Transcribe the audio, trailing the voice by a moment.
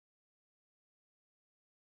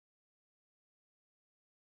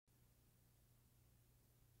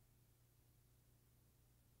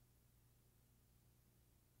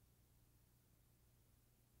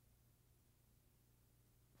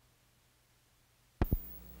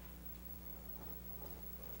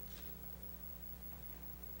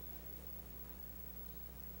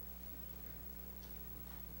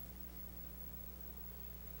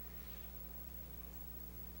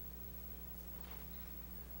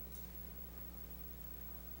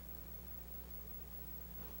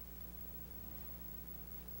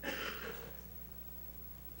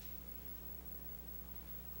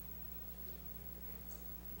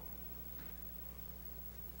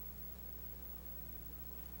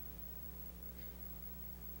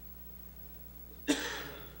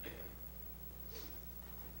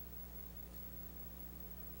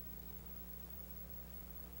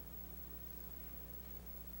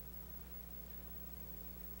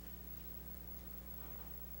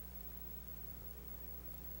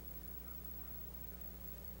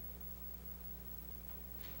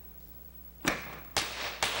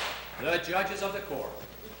The judges of the court.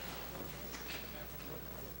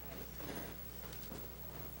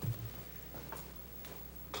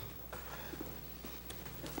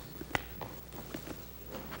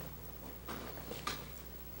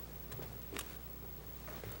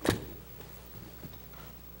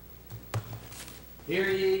 Hear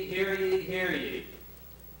ye, hear ye, hear ye.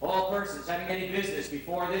 All persons having any business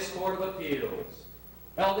before this Court of Appeals,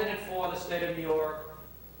 held in and for the state of New York,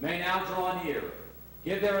 may now draw near,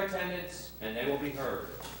 give their attendance, and they will be heard.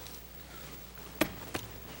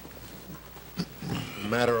 The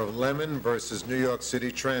matter of Lemon versus New York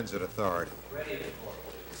City Transit Authority. Ready at the court,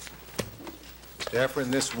 please. Mr.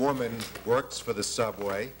 Efron, this woman works for the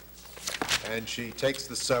subway, and she takes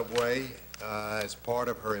the subway as part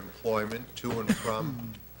of her employment to and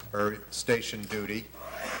from her station duty.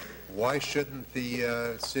 Why shouldn't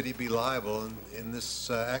the city be liable in this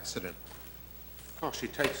accident? Oh,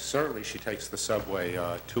 certainly she takes the subway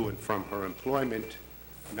to and from her employment.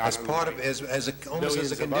 As part of, almost as a condition.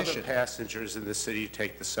 Millions of other passengers in the city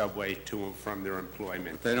take the subway to and from their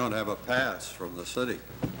employment. They don't have a pass from the city.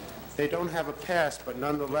 They don't have a pass, but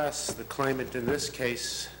nonetheless, the claimant in this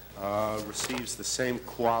case receives the same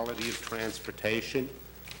quality of transportation,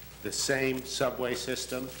 the same subway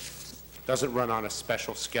system, doesn't run on a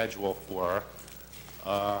special schedule for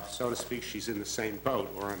her. So to speak, she's in the same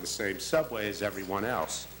boat or on the same subway as everyone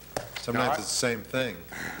else. Sometimes it's the same thing.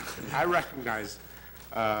 I recognize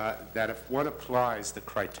that if one applies the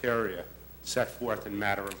criteria set forth in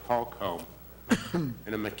matter of Holcomb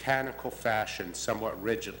in a mechanical fashion, somewhat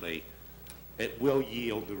rigidly, it will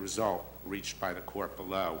yield the result reached by the court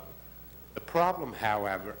below. The problem,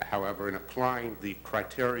 however, in applying the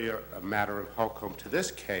criteria of matter of Holcomb to this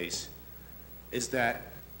case is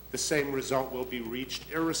that the same result will be reached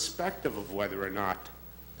irrespective of whether or not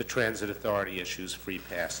the Transit Authority issues free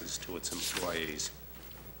passes to its employees.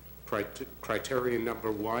 Criterion number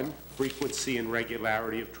one, frequency and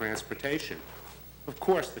regularity of transportation. Of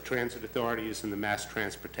course, the Transit Authority is in the mass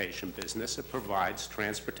transportation business. It provides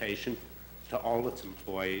transportation to all its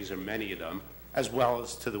employees, or many of them, as well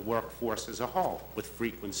as to the workforce as a whole, with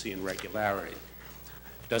frequency and regularity.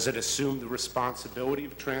 Does it assume the responsibility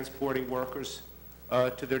of transporting workers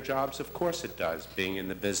to their jobs? Of course it does, being in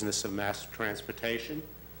the business of mass transportation.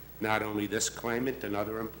 Not only this claimant and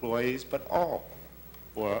other employees, but all,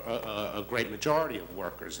 or a great majority of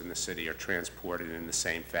workers in the city are transported in the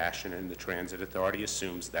same fashion, and the Transit Authority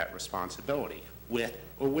assumes that responsibility, with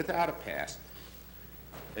or without a pass.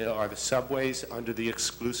 Are the subways under the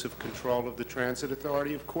exclusive control of the Transit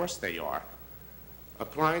Authority? Of course they are.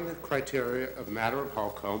 Applying the criteria of matter of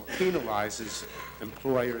Holcomb penalizes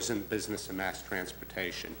employers in business and mass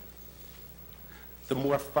transportation. The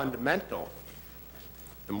more fundamental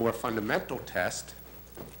test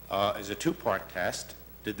is a two-part test.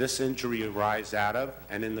 Did this injury arise out of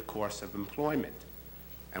and in the course of employment?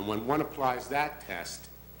 And when one applies that test,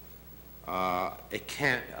 a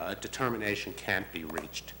determination can't be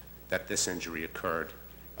reached that this injury occurred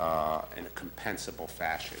in a compensable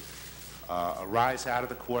fashion. Arise out of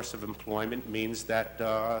the course of employment means that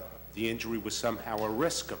the injury was somehow a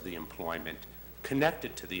risk of the employment,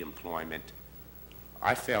 connected to the employment.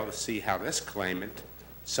 I fail to see how this claimant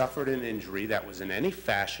suffered an injury that was in any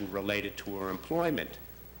fashion related to her employment.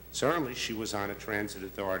 Certainly she was on a Transit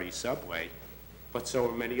Authority subway, but so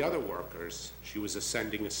are many other workers. She was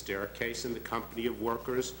ascending a staircase in the company of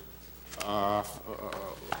workers,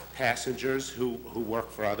 passengers who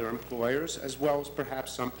work for other employers, as well as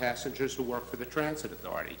perhaps some passengers who work for the Transit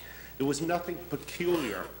Authority. There was nothing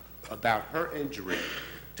peculiar about her injury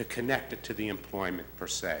to connect it to the employment per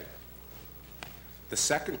se. The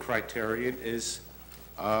second criterion is,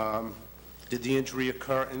 did the injury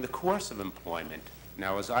occur in the course of employment?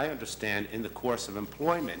 Now, as I understand, in the course of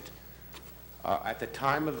employment, at the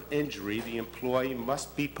time of injury, the employee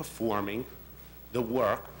must be performing the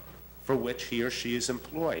work for which he or she is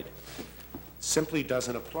employed. Simply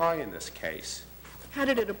doesn't apply in this case. How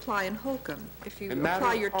did it apply in Holcomb, if you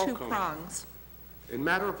apply your two prongs? In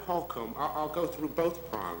matter of Holcomb, I'll go through both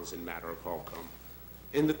prongs in matter of Holcomb.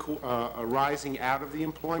 In the arising out of the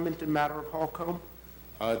employment in matter of Holcomb,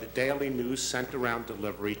 the Daily News sent around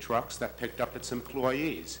delivery trucks that picked up its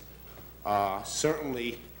employees.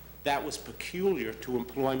 Certainly, that was peculiar to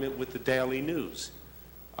employment with the Daily News.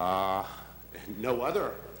 No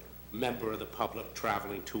other member of the public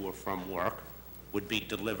traveling to or from work would be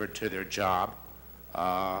delivered to their job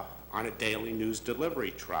on a Daily News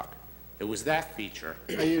delivery truck. It was that feature.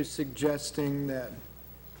 Are you suggesting that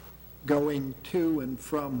going to and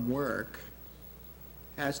from work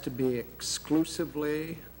has to be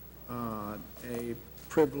exclusively a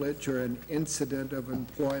privilege or an incident of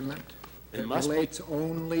employment It that must be. relates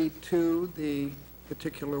only to the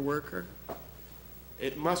particular worker?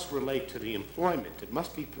 It must relate to the employment. It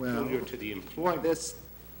must be peculiar Well, to the employment. This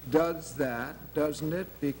does that, doesn't it?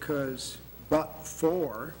 Because but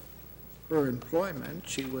for her employment,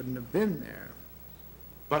 she wouldn't have been there.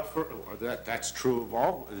 But for, or that's true of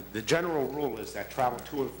all, the general rule is that travel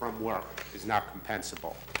to and from work is not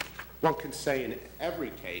compensable. One can say in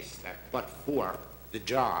every case that but for the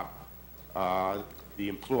job, the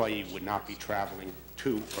employee would not be traveling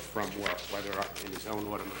to or from work, whether in his own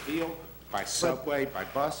automobile, by subway, by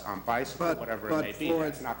bus, on bicycle, But, whatever it but may be, for,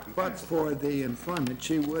 that's not but compensable. for the employment,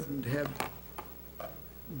 she wouldn't have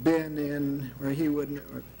been in, or he wouldn't,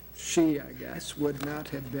 or she, I guess, would not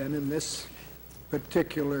have been in this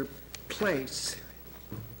particular place,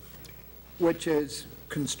 which is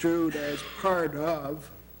construed as part of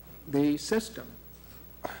the system.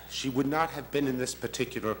 She would not have been in this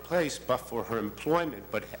particular place but for her employment,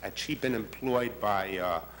 but had she been employed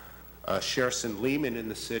by Sherson Lehman in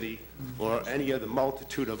the city or any of the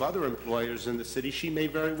multitude of other employers in the city, she may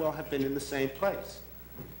very well have been in the same place.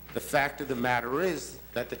 The fact of the matter is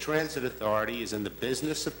that the Transit Authority is in the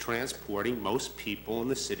business of transporting most people in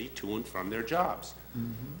the city to and from their jobs.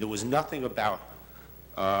 There was nothing about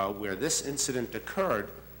where this incident occurred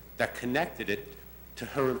that connected it to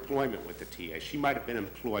her employment with the TA. She might have been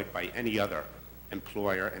employed by any other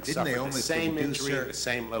employer and Didn't they suffered the almost same induce injury her- in the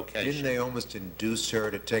same location. Didn't they almost induce her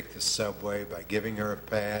to take the subway by giving her a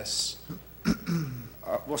pass?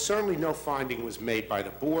 Well, certainly no finding was made by the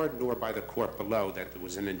board nor by the court below that there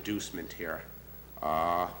was an inducement here.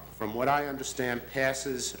 From what I understand,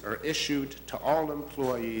 passes are issued to all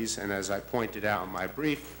employees, and as I pointed out in my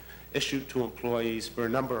brief, issued to employees for a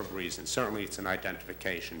number of reasons. Certainly, it's an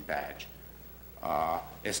identification badge.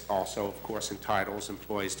 It also, of course, entitles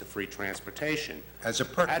employees to free transportation. As a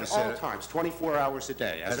At perquisite. all times, 24 hours a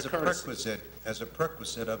day, as a courtesy. As a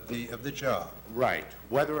perquisite of the job. Right,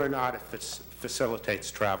 whether or not it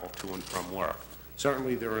facilitates travel to and from work.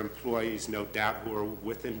 Certainly, there are employees, no doubt, who are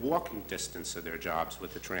within walking distance of their jobs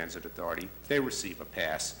with the Transit Authority. They receive a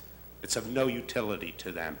pass. It's of no utility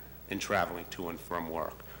to them in traveling to and from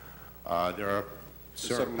work. There are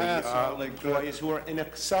certainly pass only good- employees who are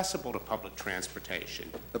inaccessible to public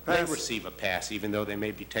transportation. The They pass- receive a pass, even though they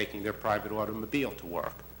may be taking their private automobile to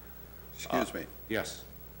work. Excuse me. Yes.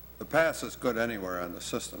 The pass is good anywhere on the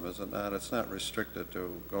system, is it not? It's not restricted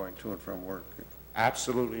to going to and from work.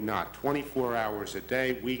 Absolutely not. 24 hours a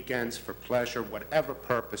day, weekends, for pleasure, whatever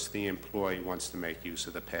purpose the employee wants to make use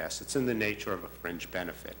of the pass. It's in the nature of a fringe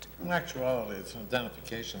benefit. In actuality, it's an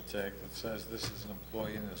identification tag that says this is an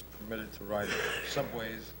employee and is permitted to ride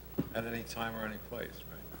subways at any time or any place,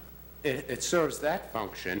 right? It serves that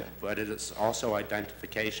function, but it is also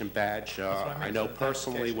identification badge. what I I meant, know it's an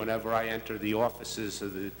personally, identification. whenever I enter the offices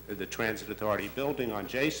of the Transit Authority building on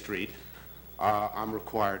J Street, I'm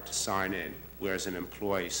required to sign in, whereas an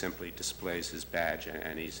employee simply displays his badge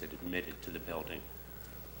and he's admitted to the building.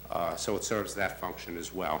 So it serves that function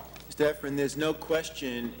as well. Mr. Efron, there's no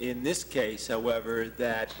question in this case, however,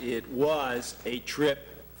 that it was a trip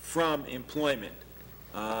from employment,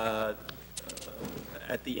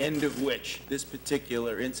 at the end of which this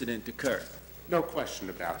particular incident occurred. No question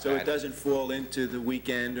about that. So it doesn't fall into the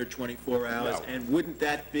weekend or 24 hours? No. And wouldn't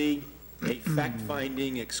that be a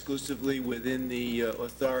fact-finding exclusively within the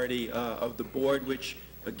authority of the board, which,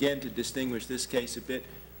 again, to distinguish this case a bit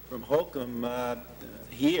from Holcomb,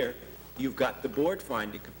 here, you've got the board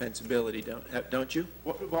finding compensability, don't you?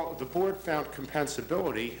 Well, the board found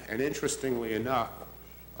compensability, and interestingly enough,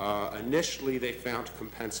 initially they found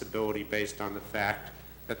compensability based on the fact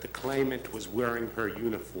that the claimant was wearing her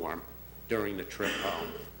uniform during the trip home.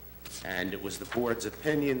 And it was the board's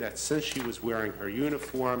opinion that since she was wearing her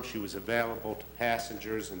uniform, she was available to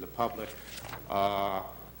passengers and the public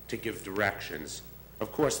to give directions.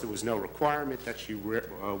 Of course, there was no requirement that she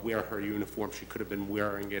wear her uniform. She could have been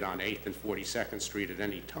wearing it on 8th and 42nd Street at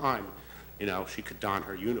any time. You know, she could don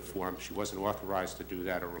her uniform. She wasn't authorized to do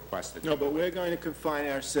that or requested. No, but we're going to confine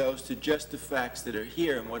ourselves to just the facts that are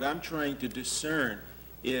here, and what I'm trying to discern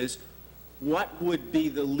is what would be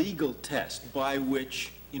the legal test by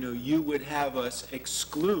which, you would have us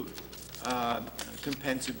exclude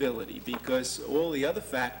compensability, because all the other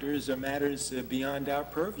factors are matters beyond our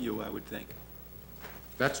purview, I would think.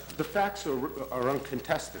 The facts are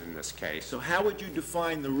uncontested in this case. So how would you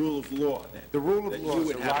define the rule of law, then? The rule of that law you is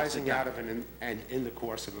would have us arising out adopt? of and in the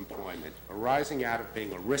course of employment, arising out of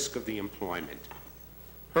being a risk of the employment.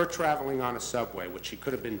 Her traveling on a subway, which she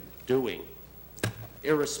could have been doing,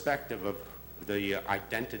 irrespective of the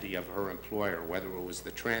identity of her employer, whether it was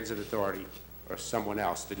the Transit Authority or someone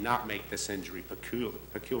else did not make this injury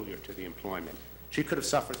peculiar to the employment. She could have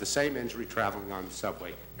suffered the same injury traveling on the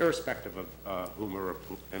subway, irrespective of whom her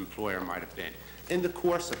employer might have been. In the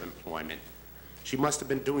course of employment, she must have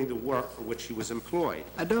been doing the work for which she was employed.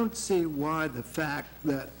 I don't see why the fact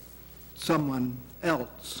that someone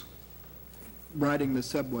else riding the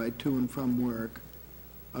subway to and from work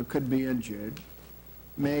could be injured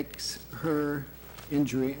makes her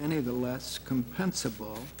injury any the less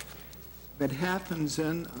compensable. If it happens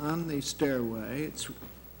on the stairway, it's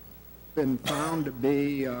been found to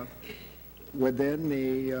be within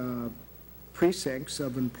the precincts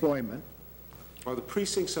of employment. Well, the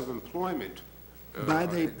precincts of employment... by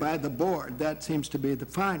the board, that seems to be the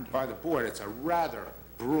finding. By the board, it's a rather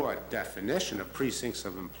broad definition of precincts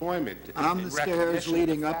of employment. On the stairs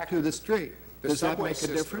leading up to the street. Does that make a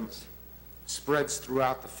difference? Spreads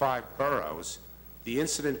throughout the 5 boroughs. The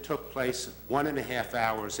incident took place 1.5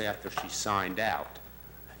 hours after she signed out.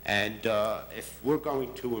 And if we're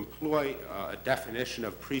going to employ a definition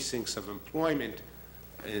of precincts of employment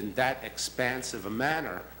in that expansive a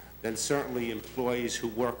manner, then certainly employees who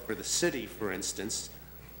work for the city, for instance,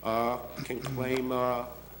 can claim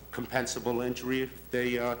compensable injury if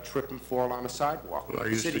they trip and fall on a sidewalk. Well, are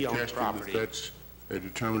you City-owned suggesting property. that that's a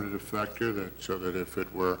determinative factor, so that if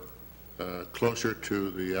it were closer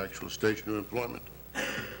to the actual station of employment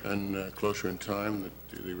and closer in time,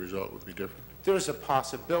 that the result would be different? There's a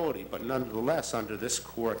possibility, but nonetheless, under this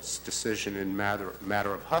court's decision in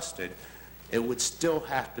matter of Husted, it would still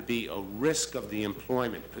have to be a risk of the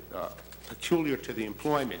employment, peculiar to the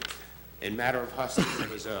employment. In matter of Husted, there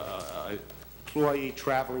was an employee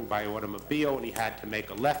traveling by automobile, and he had to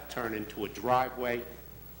make a left turn into a driveway,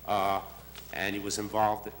 and he was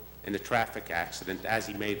involved in a traffic accident as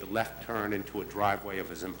he made the left turn into a driveway of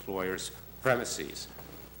his employer's premises.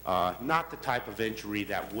 Not the type of injury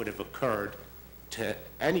that would have occurred to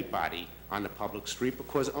anybody on the public street,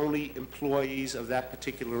 because only employees of that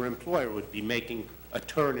particular employer would be making a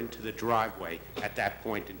turn into the driveway at that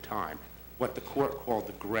point in time, what the court called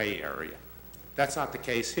the gray area. That's not the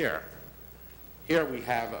case here. Here we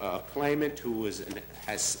have a claimant who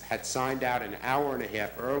had signed out an hour and a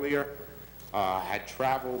half earlier, had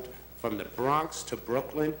traveled from the Bronx to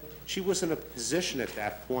Brooklyn. She was in a position at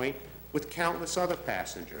that point with countless other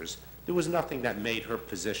passengers. There was nothing that made her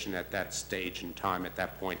position at that stage in time, at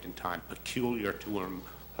that point in time, peculiar to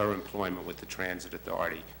her employment with the Transit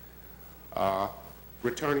Authority.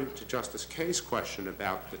 Returning to Justice Kaye's question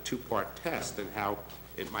about the 2-part test and how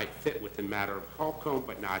it might fit within matter of Holcomb,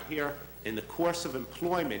 but not here, in the course of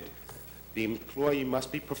employment, the employee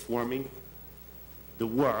must be performing the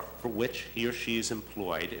work for which he or she is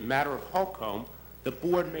employed. In matter of Holcomb, the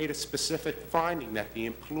board made a specific finding that the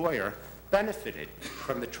employer benefited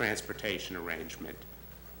from the transportation arrangement.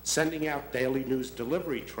 Sending out daily news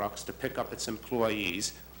delivery trucks to pick up its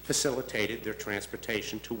employees facilitated their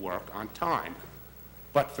transportation to work on time.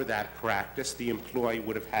 But for that practice, the employee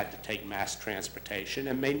would have had to take mass transportation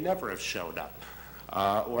and may never have showed up,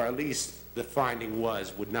 or at least the finding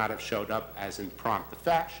would not have showed up as in prompt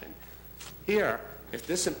fashion. Here, if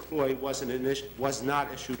this employee was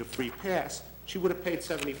not issued a free pass, she would have paid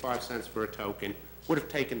 75 cents for a token, would have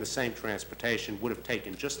taken the same transportation, would have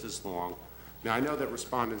taken just as long. Now, I know that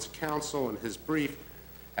Respondent's Counsel in his brief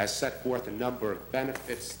has set forth a number of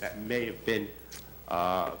benefits that may have been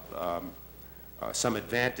some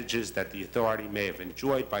advantages that the authority may have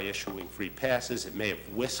enjoyed by issuing free passes. It may have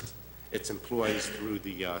whisked its employees through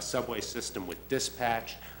the subway system with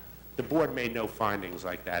dispatch. The board made no findings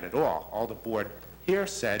like that at all. All the board here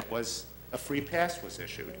said was a free pass was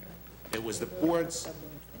issued. It was the board's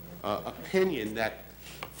opinion that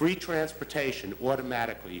free transportation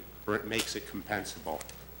automatically makes it compensable.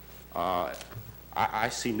 I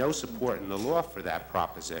see no support in the law for that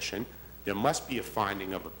proposition. There must be a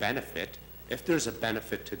finding of a benefit. If there's a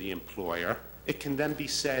benefit to the employer, it can then be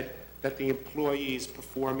said that the employee is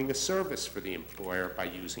performing a service for the employer by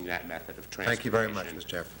using that method of transportation. Thank you very much, Mr.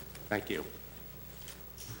 Jeffrey. Thank you.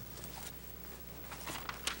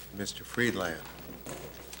 Mr. Friedland.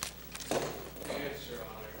 Yes, Your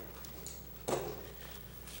Honor.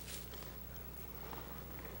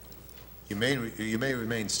 You may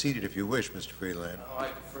remain seated if you wish, Mr. Friedland. Oh, I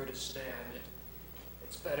prefer to stand.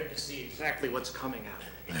 It's better to see exactly what's coming out of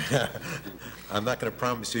me. I'm not going to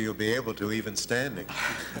promise you'll be able to, even standing.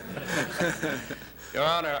 Your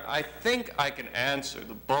Honor, I think I can answer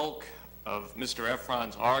the bulk of Mr.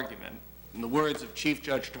 Efron's argument in the words of Chief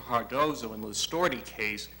Judge Cardozo in the Storti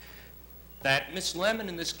case, that Ms. Lemon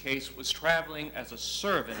in this case was traveling as a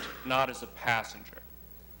servant, not as a passenger,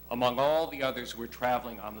 among all the others who were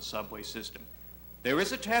traveling on the subway system. There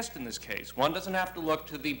is a test in this case. One doesn't have to look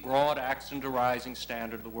to the broad accident arising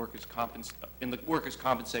standard of the in the workers'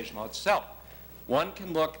 compensation law itself. One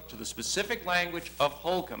can look to the specific language of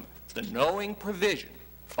Holcomb, the knowing provision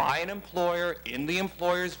by an employer in the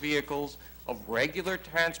employer's vehicles of regular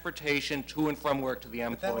transportation to and from work to the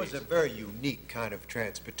employees. But that was a very unique kind of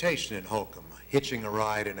transportation in Holcomb, hitching a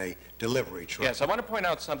ride in a delivery truck. Yes, I want to point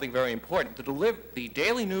out something very important. The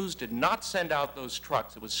Daily News did not send out those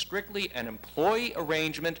trucks. It was strictly an employee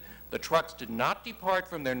arrangement. The trucks did not depart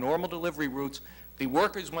from their normal delivery routes. The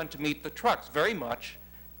workers went to meet the trucks very much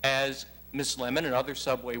as Ms. Lemon and other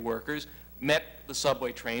subway workers met the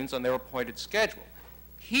subway trains on their appointed schedule.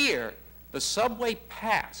 Here, the subway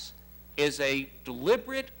pass is a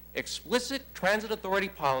deliberate, explicit transit authority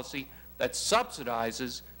policy that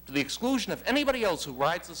subsidizes, to the exclusion of anybody else who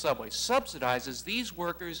rides the subway, subsidizes these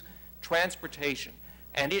workers' transportation.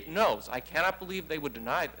 And it knows, I cannot believe they would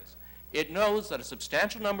deny this, it knows that a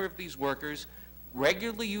substantial number of these workers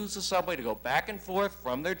regularly use the subway to go back and forth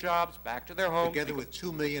from their jobs back to their homes. Together with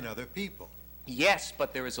 2 million other people. Yes,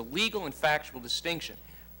 but there is a legal and factual distinction.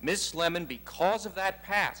 Ms. Lemon, because of that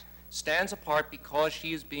pass, stands apart because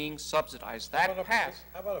she is being subsidized. That pass.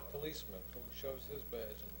 How about a policeman who shows his badge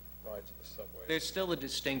and rides the subway? There's still a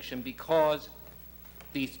distinction because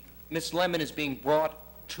Ms. Lemon is being brought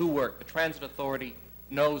to work. The transit authority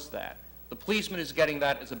knows that. The policeman is getting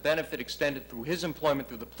that as a benefit extended through his employment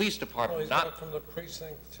through the police department. Well, he's not from the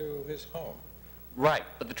precinct to his home. Right,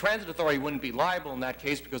 but the transit authority wouldn't be liable in that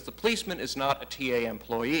case because the policeman is not a TA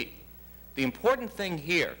employee. The important thing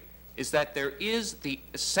here is that there is the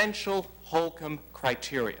essential Holcomb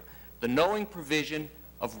criteria, the knowing provision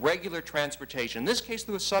of regular transportation, in this case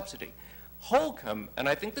through a subsidy. Holcomb, and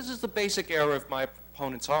I think this is the basic error of my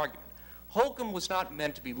opponent's argument, Holcomb was not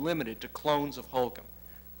meant to be limited to clones of Holcomb.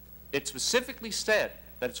 It specifically said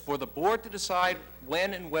that it's for the board to decide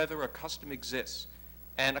when and whether a custom exists.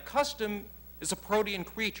 And a custom is a protean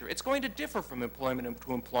creature. It's going to differ from employment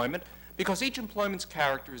to employment because each employment's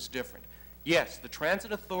character is different. Yes, the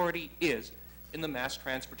transit authority is in the mass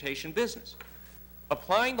transportation business.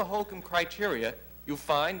 Applying the Holcomb criteria, you'll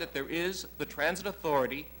find that there is the transit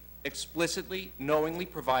authority explicitly, knowingly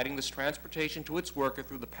providing this transportation to its worker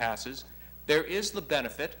through the passes. There is the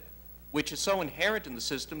benefit, which is so inherent in the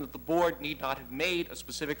system that the board need not have made a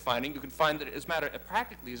specific finding. You can find that it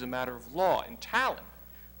practically is a matter of law. In Talon,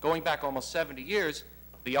 going back almost 70 years,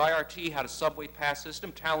 the IRT had a subway pass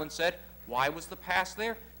system. Talon said, why was the pass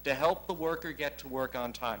there? To help the worker get to work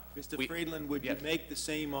on time. Mr. Friedland, would you make the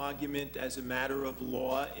same argument as a matter of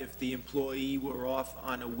law if the employee were off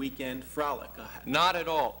on a weekend frolic? Not at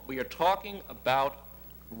all. We are talking about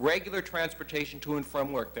regular transportation to and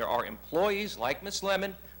from work. There are employees like Ms.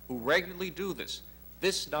 Lemon who regularly do this.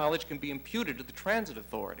 This knowledge can be imputed to the transit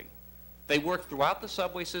authority. They work throughout the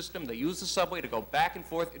subway system. They use the subway to go back and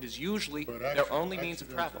forth. It is usually their only means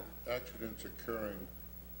of travel. Accidents occurring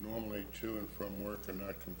normally to and from work are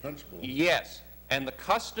not compensable. Yes, and the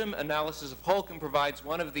custom analysis of Holcomb provides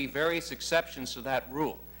one of the various exceptions to that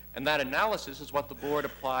rule. And that analysis is what the board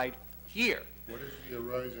applied here. What is the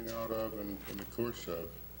arising out of in the course of?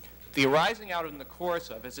 The arising out in the course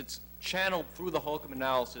of, as it's channeled through the Holcomb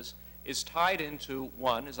analysis, is tied into,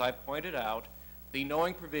 one, as I've pointed out, the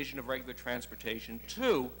knowing provision of regular transportation,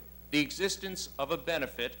 two, the existence of a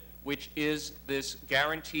benefit, which is this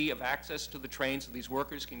guarantee of access to the train so these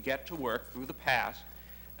workers can get to work through the pass,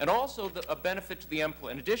 and also a benefit to the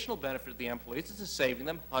employee, an additional benefit to the employees is saving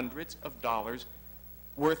them hundreds of dollars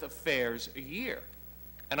worth of fares a year.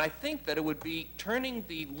 And I think that it would be turning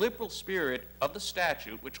the liberal spirit of the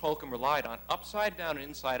statute, which Holcomb relied on, upside down and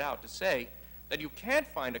inside out to say that you can't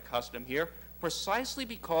find a custom here precisely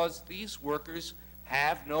because these workers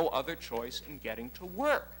have no other choice in getting to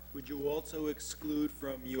work. Would you also exclude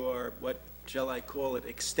from your, what shall I call it,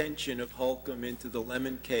 extension of Holcomb into the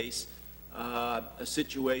Lemon case, a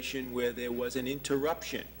situation where there was an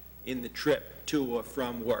interruption in the trip to or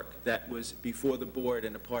from work that was before the board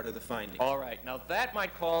and a part of the finding? All right. Now, that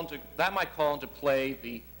might call into play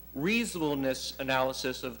the reasonableness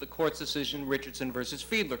analysis of the court's decision, Richardson versus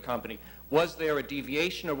Fiedler Company. Was there a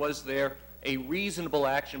deviation or was there a reasonable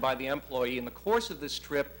action by the employee in the course of this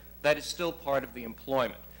trip that is still part of the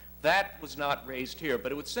employment? That was not raised here,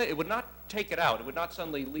 but it would not take it out. It would not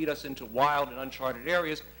suddenly lead us into wild and uncharted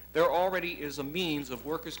areas. There already is a means of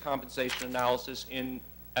workers' compensation analysis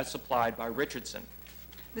as supplied by Richardson.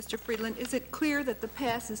 Mr. Friedland, is it clear that the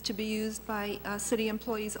pass is to be used by city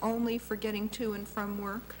employees only for getting to and from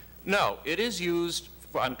work? No, it is used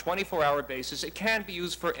on a 24-hour basis. It can be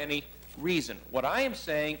used for any reason. What I am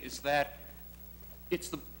saying is that it's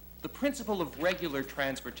the the principle of regular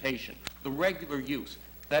transportation, the regular use,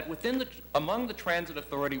 that among the transit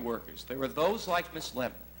authority workers, there are those like Ms.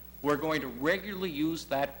 Lemon who are going to regularly use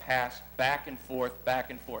that pass back and forth,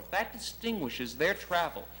 back and forth. That distinguishes their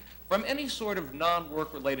travel from any sort of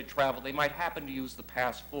non-work-related travel they might happen to use the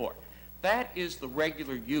pass for. That is the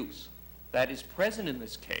regular use that is present in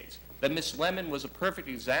this case, that Ms. Lemon was a perfect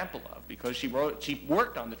example of, because she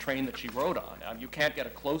worked on the train that she rode on. You can't get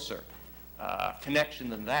a closer connection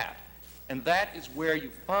than that. And that is where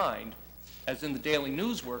you find, as in the Daily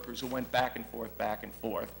News workers who went back and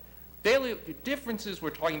forth, the differences we're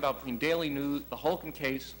talking about between Daily News, the Holcomb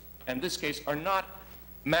case, and this case are not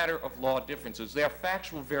matter of law differences. They are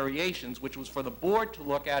factual variations, which was for the board to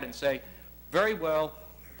look at and say, very well,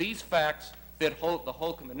 these facts fit the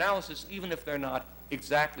Holcomb analysis, even if they're not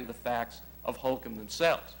exactly the facts of Holcomb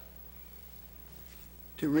themselves.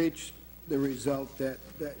 To reach the result that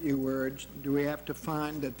you urged, do we have to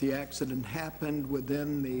find that the accident happened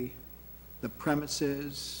within the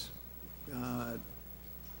premises,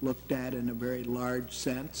 looked at in a very large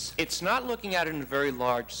sense? It's not looking at it in a very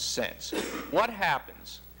large sense. What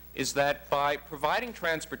happens is that by providing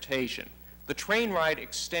transportation, the train ride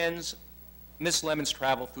extends Miss Lemon's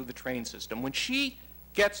travel through the train system. When she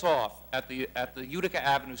gets off at the Utica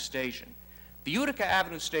Avenue station, the Utica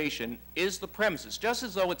Avenue station is the premises, just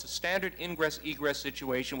as though it's a standard ingress-egress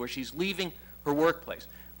situation where she's leaving her workplace.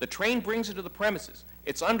 The train brings her to the premises.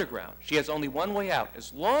 It's underground. She has only one way out.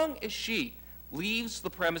 As long as she leaves the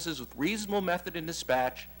premises with reasonable method and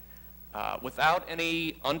dispatch, without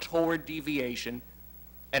any untoward deviation,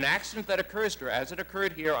 an accident that occurs to her, as it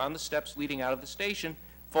occurred here on the steps leading out of the station,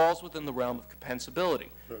 falls within the realm of compensability.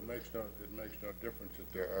 So it makes no difference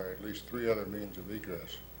that there are at least 3 other means of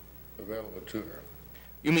egress available to her.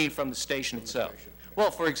 You mean from the station itself? Station, yeah.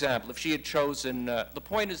 Well, for example, if she had chosen, the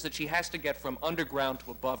point is that she has to get from underground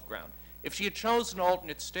to above ground. If she had chosen an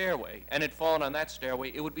alternate stairway and had fallen on that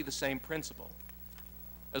stairway, it would be the same principle,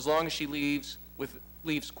 as long as she leaves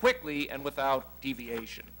quickly and without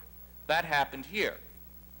deviation. That happened here.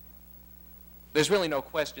 There's really no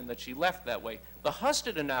question that she left that way. The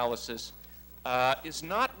Husted analysis is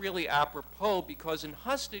not really apropos, because in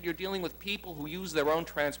Husted you're dealing with people who use their own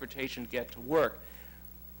transportation to get to work.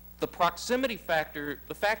 The proximity factor,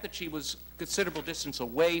 the fact that she was considerable distance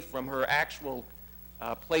away from her actual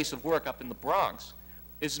place of work up in the Bronx,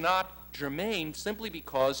 is not germane, simply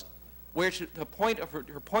because her point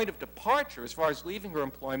of departure as far as leaving her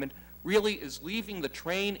employment really is leaving the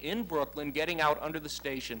train in Brooklyn, getting out under the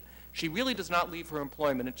station. She really does not leave her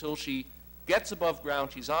employment until she gets above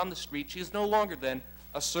ground. She's on the street. She is no longer then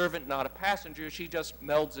a servant, not a passenger. She just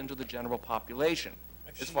melds into the general population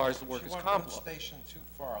as far as the workers' comp law. She went one station too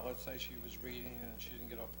far. Let's say she was reading and she didn't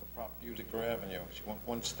get off the prop Utica Avenue. She went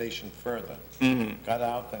one station further. Got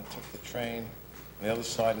out, then took the train on the other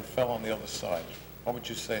side and fell on the other side. What would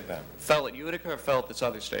you say then? Fell at Utica or fell at this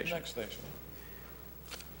other station? Next station.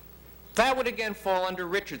 That would again fall under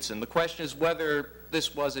Richardson. The question is whether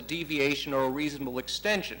this was a deviation or a reasonable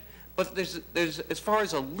extension. But as far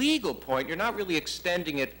as a legal point, you're not really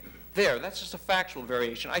extending it there. That's just a factual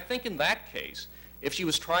variation. I think in that case, if she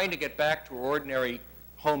was trying to get back to her ordinary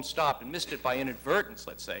home stop and missed it by inadvertence,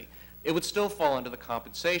 let's say, it would still fall under the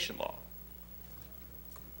compensation law.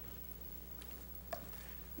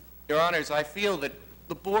 Your Honors, I feel that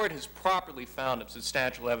the board has properly found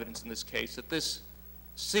substantial evidence in this case that this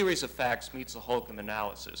series of facts meets the Holcomb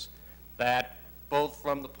analysis, that both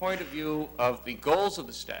from the point of view of the goals of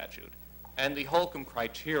the statute and the Holcomb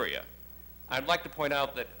criteria, I'd like to point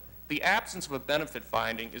out that the absence of a benefit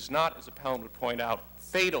finding is not, as appellant would point out,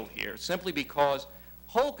 fatal here, simply because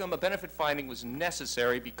Holcomb, a benefit finding was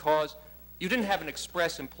necessary because you didn't have an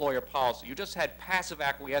express employer policy. You just had passive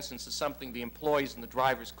acquiescence to something the employees and the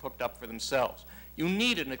drivers cooked up for themselves. You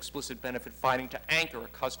needed an explicit benefit finding to anchor a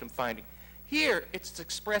custom finding. Here, it's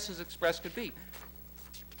express as express could be.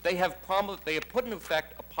 They have put in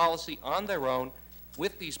effect a policy on their own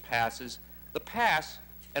with these passes. The pass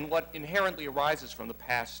and what inherently arises from the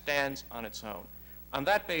pass stands on its own. On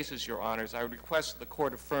that basis, Your Honors, I would request that the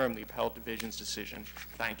Court affirm the Appellate Division's decision.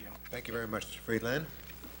 Thank you. Thank you very much, Mr. Friedland.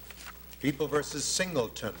 People versus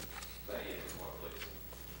Singleton.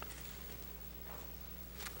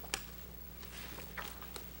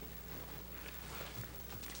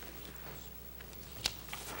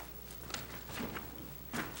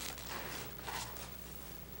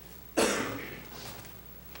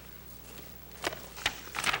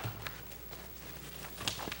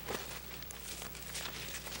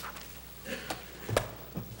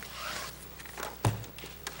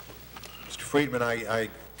 Friedman, I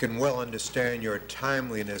can well understand your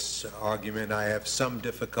timeliness argument. I have some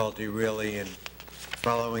difficulty really in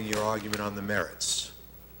following your argument on the merits.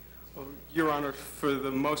 Well, Your Honor, for the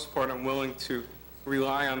most part, I'm willing to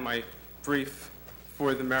rely on my brief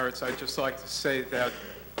for the merits. I'd just like to say that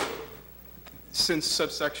since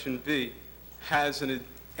subsection B has an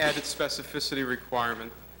added specificity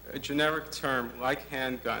requirement, a generic term like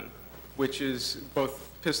handgun, which is both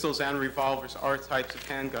pistols and revolvers are types of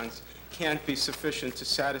handguns, can't be sufficient to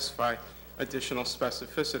satisfy additional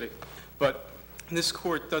specificity. But this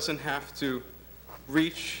court doesn't have to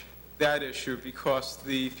reach that issue because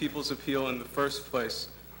the People's Appeal in the first place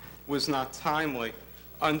was not timely.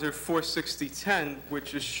 Under 46010,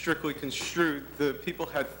 which is strictly construed, the people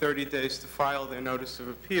had 30 days to file their notice of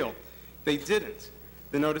appeal. They didn't.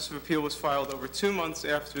 The notice of appeal was filed over 2 months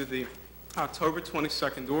after the October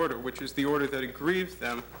 22nd order, which is the order that aggrieved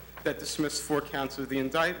them, that dismissed 4 counts of the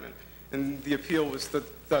indictment, and the appeal was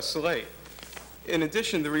thus late. In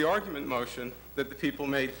addition, the re-argument motion that the people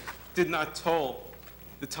made did not toll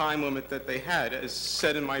the time limit that they had. As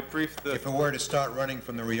said in my brief, If it were to start running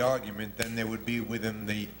from the re-argument, then they would be within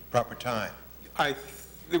the proper time.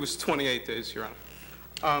 It was 28 days, Your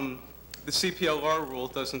Honor. The CPLR rule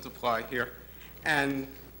doesn't apply here, and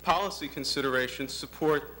policy considerations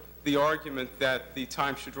support the argument that the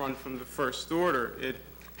time should run from the first order. It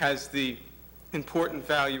has the important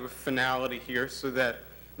value of finality here, so that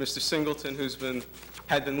Mr. Singleton, who's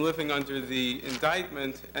had been living under the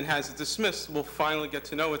indictment and has it dismissed, will finally get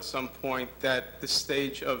to know at some point that the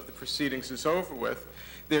stage of the proceedings is over with.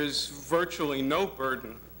 There's virtually no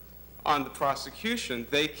burden on the prosecution.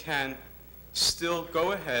 They can still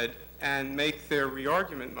go ahead and make their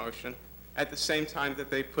re-argument motion at the same time that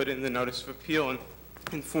they put in the notice of appeal and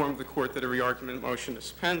inform the court that a re-argument motion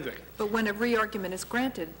is pending. But when a re-argument is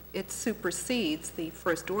granted, it supersedes the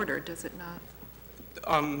first order, does it not?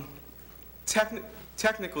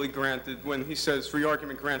 Technically granted, when he says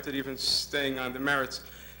re-argument granted, even staying on the merits,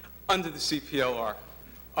 under the CPLR.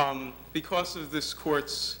 Because of this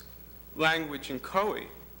court's language in COE,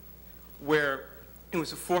 where it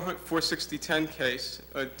was a 46010 case,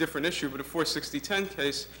 a different issue, but a 46010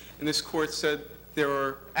 case, and this court said there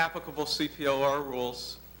are applicable CPLR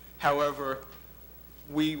rules. However,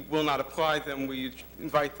 we will not apply them. We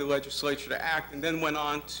invite the legislature to act, and then went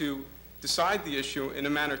on to decide the issue in a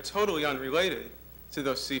manner totally unrelated to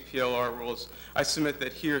those CPLR rules. I submit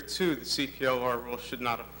that here, too, the CPLR rules should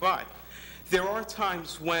not apply. There are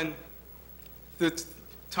times when the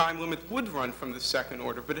time limit would run from the second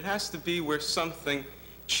order, but it has to be where something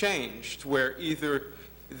changed, where either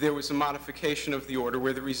there was a modification of the order,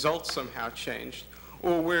 where the results somehow changed,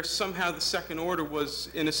 or where somehow the second order was,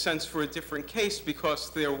 in a sense, for a different case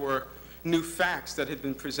because there were new facts that had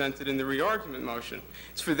been presented in the re-argument motion.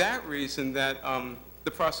 It's for that reason that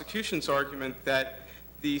the prosecution's argument that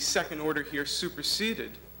the second order here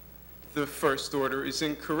superseded the first order is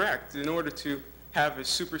incorrect. In order to have a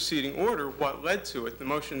superseding order, what led to it, the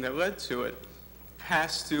motion that led to it,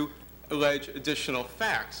 has to allege additional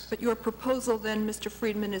facts. But your proposal then, Mr.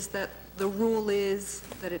 Friedman, is that the rule is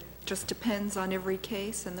that it just depends on every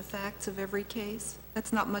case and the facts of every case?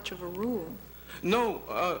 That's not much of a rule.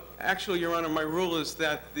 No, actually, Your Honor, my rule is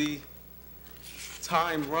that the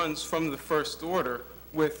time runs from the first order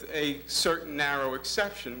with a certain narrow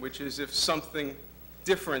exception, which is if something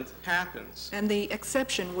different happens. And the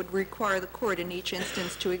exception would require the court in each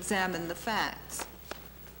instance to examine the facts.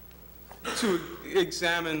 To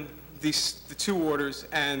examine the 2 orders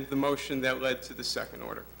and the motion that led to the second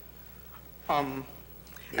order.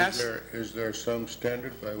 Is there some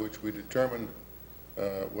standard by which we determine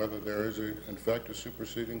whether there is, in fact, a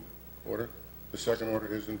superseding order? The second order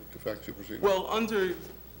isn't, in fact, superseding? Well, under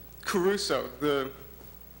Caruso, the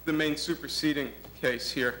main superseding case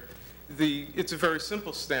here, it's a very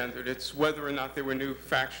simple standard. It's whether or not there were new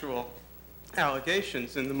factual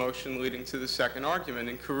allegations in the motion leading to the second argument.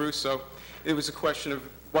 In Caruso, it was a question of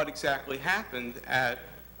what exactly happened at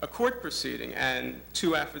a court proceeding, and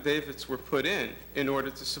 2 affidavits were put in order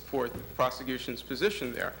to support the prosecution's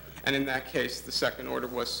position there. And in that case, the second order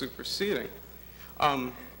was superseding.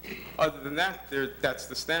 Other than that, that's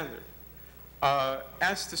the standard.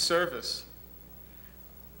 As to service,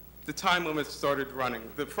 the time limit started running.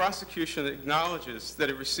 The prosecution acknowledges that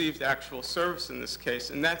it received actual service in this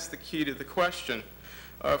case, and that's the key to the question.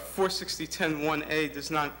 46010(1)A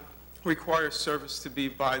does not require service to be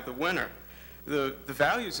by the winner. The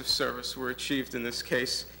values of service were achieved in this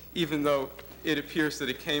case, even though it appears that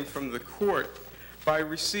it came from the court. By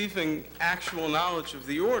receiving actual knowledge of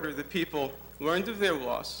the order, the people learned of their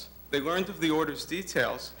loss, they learned of the order's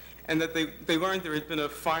details, and that they learned there had been a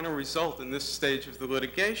final result in this stage of the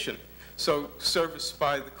litigation. So service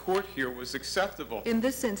by the court here was acceptable. In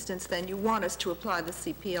this instance, then, you want us to apply the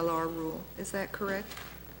CPLR rule. Is that correct?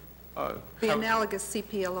 The analogous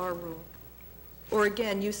CPLR rule. Or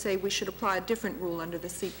again, you say we should apply a different rule under the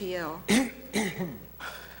CPL.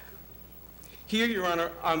 Here, Your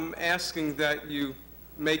Honor, I'm asking that you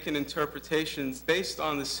make an interpretation based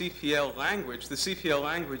on the CPL language. The CPL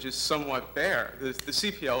language is somewhat bare. The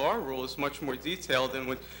CPLR rule is much more detailed and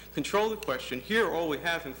would control the question. Here, all we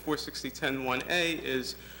have in 460.10(1)A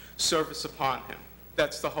is service upon him.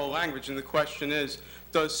 That's the whole language, and the question is,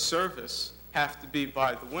 does service have to be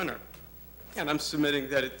by the winner? And I'm submitting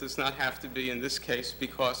that it does not have to be in this case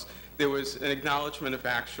because there was an acknowledgement of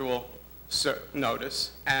actual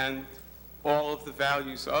notice, and all of the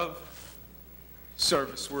values of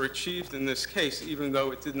service were achieved in this case, even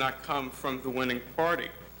though it did not come from the winning party.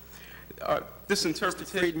 This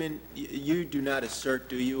interpretation... Mr. Friedman, you do not assert,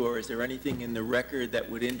 do you, or is there anything in the record that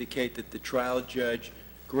would indicate that the trial judge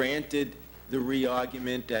granted the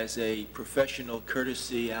re-argument as a professional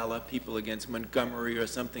courtesy a la People against Montgomery or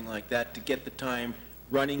something like that to get the time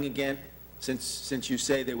running again, since you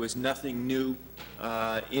say there was nothing new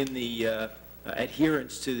in the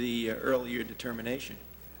adherence to the earlier determination?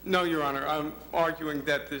 No, Your Honor. I'm arguing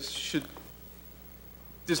that there's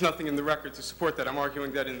nothing in the record to support that. I'm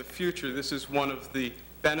arguing that in the future, this is one of the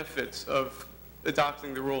benefits of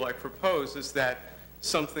adopting the rule I propose, is that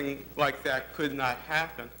something like that could not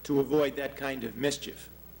happen. To avoid that kind of mischief?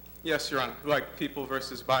 Yes, Your Honor, like People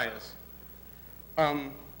versus Baez.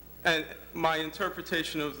 And my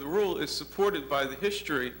interpretation of the rule is supported by the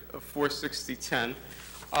history of 460.10.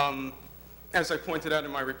 As I pointed out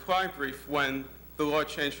in my reply brief, when the law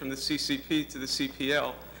changed from the CCP to the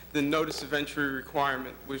CPL, the notice of entry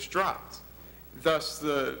requirement was dropped. Thus,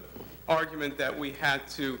 the argument that we had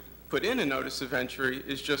to put in a notice of entry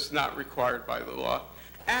is just not required by the law.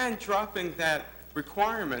 And dropping that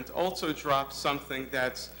requirement also drops something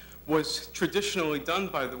that was traditionally done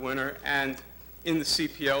by the winner and in the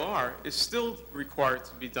CPLR is still required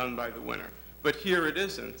to be done by the winner. But here it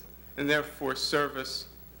isn't, and therefore service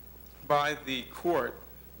by the court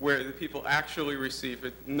where the people actually receive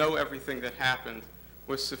it, know everything that happened,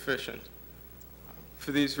 was sufficient.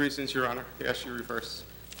 For these reasons, Your Honor, I ask you reverse.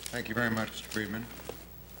 Thank you very much, Mr. Friedman.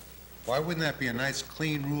 Why wouldn't that be a nice,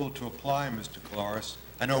 clean rule to apply, Mr. Caloris?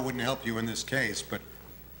 I know it wouldn't help you in this case, but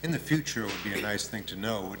in the future it would be a nice thing to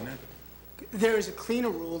know, wouldn't it? There is a cleaner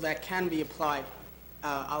rule that can be applied.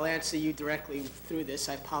 I'll answer you directly through this.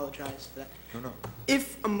 I apologize for that. No.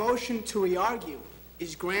 If a motion to re-argue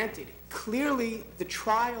is granted, clearly the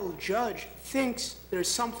trial judge thinks there's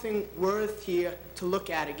something worth here to look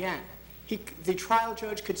at again. The trial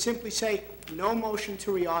judge could simply say, no motion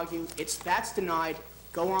to re-argue, that's denied,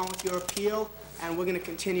 go on with your appeal, and we're going to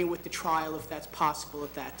continue with the trial if that's possible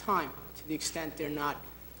at that time, to the extent they're not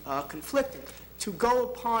conflicting. To go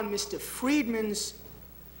upon Mr. Friedman's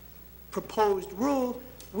proposed rule,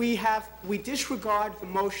 we disregard the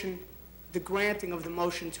motion, the granting of the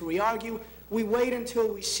motion to re-argue. We wait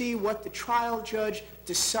until we see what the trial judge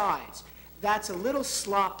decides. That's a little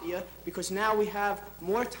sloppier because now we have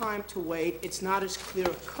more time to wait. It's not as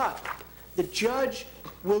clear-cut. The judge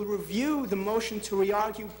will review the motion to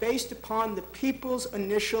re-argue based upon the people's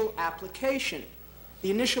initial application.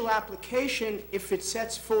 The initial application, if it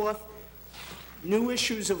sets forth new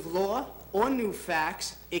issues of law or new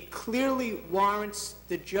facts, it clearly warrants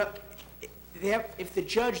the judge. If the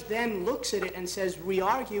judge then looks at it and says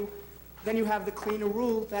re-argue, then you have the cleaner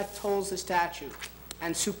rule that tolls the statute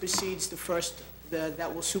and supersedes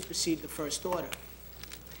that will supersede the first order.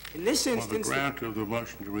 In this instance... Well, the grant of the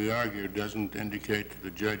motion to re-argue doesn't indicate to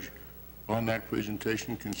the judge on that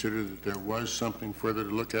presentation consider that there was something further to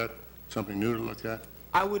look at, something new to look at?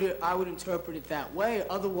 I would interpret it that way.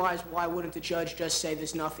 Otherwise, why wouldn't the judge just say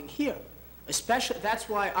there's nothing here? Especially, that's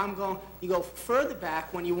why you go further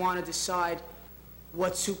back when you want to decide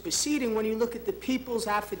what's superseding. When you look at the people's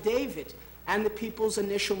affidavit and the people's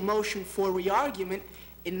initial motion for re-argument,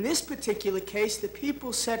 in this particular case, the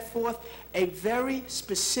people set forth a very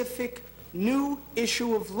specific new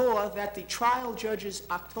issue of law that the trial judge's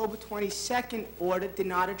October 22nd order did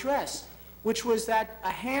not address, which was that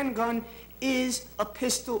a handgun is a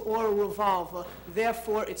pistol or a revolver,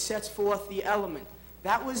 therefore it sets forth the element.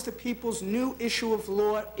 That was the people's new issue of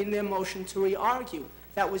law in their motion to re-argue.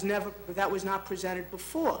 That was not presented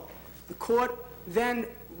before. The court then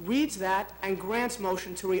reads that and grants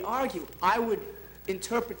motion to re-argue. I would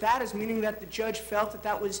interpret that as meaning that the judge felt that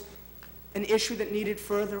that was an issue that needed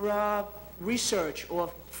further research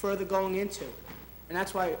or further going into. And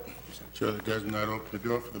that's why, So it does not open the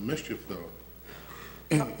door for the mischief, though.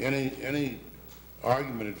 Any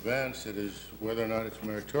argument advanced that is whether or not it's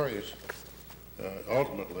meritorious,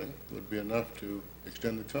 ultimately, would be enough to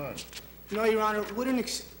extend the time. no, Your Honor, it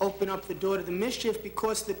wouldn't open up the door to the mischief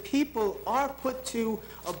because the people are put to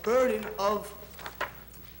a burden of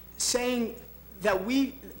saying that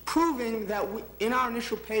proving that in our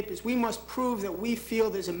initial papers, we must prove that we feel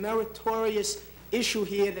there's a meritorious issue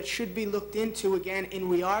here that should be looked into again in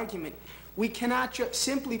re-argument. We cannot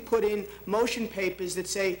simply put in motion papers that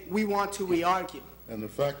say, we want to re-argue. And the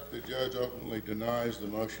fact that the judge ultimately denies the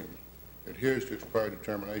motion, adheres to its prior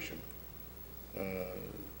determination,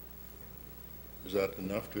 is that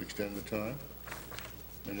enough to extend the time?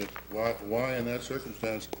 And why in that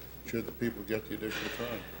circumstance should the people get the additional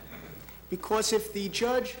time? Because if the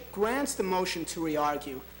judge grants the motion to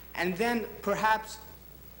re-argue, and then perhaps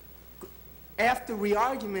after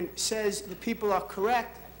re-argument says the people are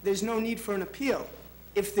correct, there's no need for an appeal.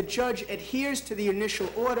 If the judge adheres to the initial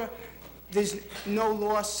order, there's no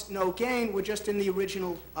loss, no gain. We're just in the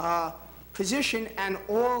original position, and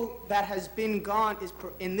all that has been gone is,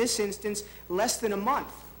 in this instance, less than a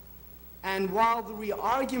month. And while the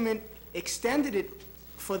re-argument extended it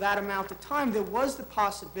for that amount of time, there was the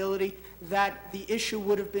possibility that the issue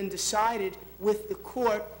would have been decided with the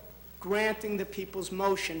court granting the people's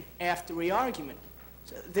motion after re-argument.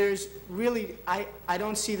 So there's really, I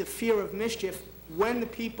don't see the fear of mischief when the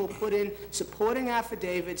people put in supporting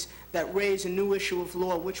affidavits that raise a new issue of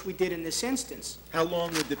law, which we did in this instance. How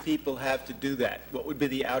long would the people have to do that? What would be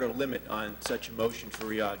the outer limit on such a motion for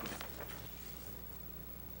re-argument?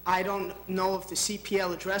 I don't know if the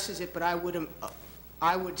CPL addresses it, but I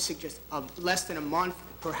would suggest less than a month,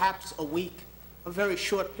 perhaps a week, a very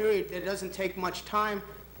short period. It doesn't take much time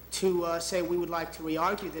to say we would like to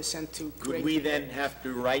re-argue this and to create... Would we then have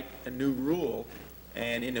to write a new rule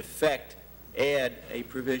and, in effect, add a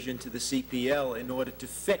provision to the CPL in order to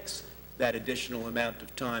fix that additional amount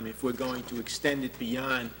of time if we're going to extend it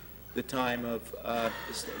beyond the time of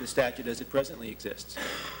the statute as it presently exists?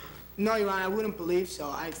 No, Your Honor, I wouldn't believe so.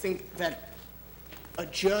 I think that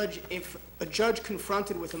if a judge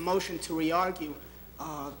confronted with a motion to re-argue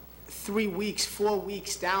 3 weeks, 4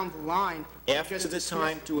 weeks down the line... After the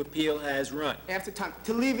time to appeal has run? After time.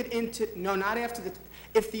 To leave it into... No, not after the...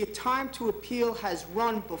 If the time to appeal has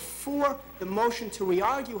run before the motion to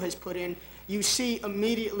re-argue has put in, you see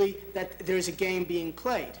immediately that there's a game being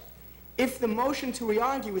played. If the motion to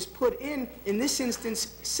re-argue is put in this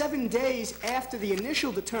instance, 7 days after the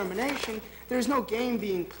initial determination, there's no game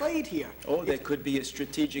being played here. Oh, there could be a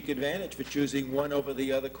strategic advantage for choosing one over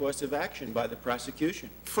the other course of action by the prosecution.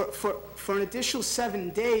 For an additional 7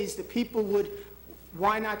 days, the people would,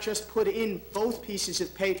 why not just put in both pieces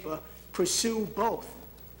of paper, pursue both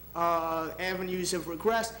avenues of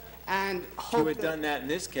regress, and hope If we had done that in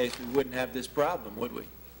this case, we wouldn't have this problem, would we?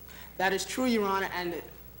 That is true, Your Honor, and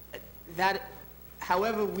that,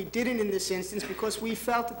 however, we didn't in this instance because we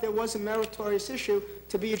felt that there was a meritorious issue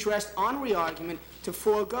to be addressed on re-argument to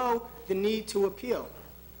forego the need to appeal.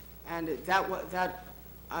 And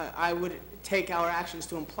I would take our actions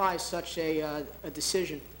to imply such a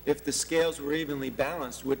decision. If the scales were evenly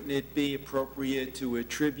balanced, wouldn't it be appropriate to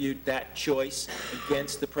attribute that choice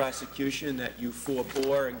against the prosecution, that you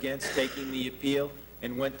forbore against taking the appeal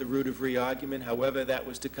and went the route of re-argument, however that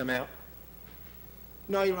was to come out?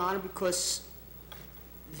 No, Your Honor, because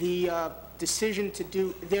the decision to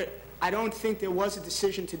do... I don't think there was a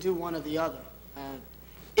decision to do one or the other.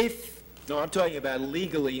 No, I'm talking about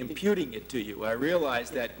legally imputing it to you. I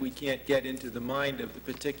realize that we can't get into the mind of the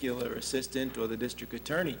particular assistant or the district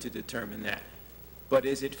attorney to determine that. But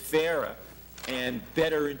is it fairer and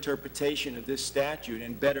better interpretation of this statute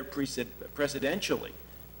and better precedentially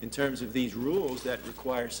in terms of these rules that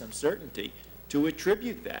require some certainty to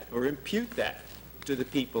attribute that or impute that to the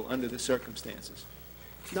people under the circumstances?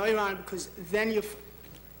 No, Your Honor, because then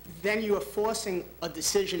you are forcing a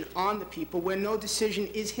decision on the people where no decision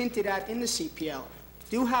is hinted at in the CPL.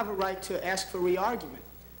 Do have a right to ask for re-argument.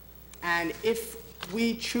 And if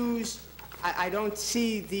we choose, I don't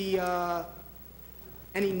see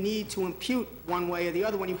any need to impute one way or the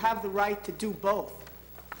other. When you have the right to do both,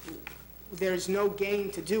 there's no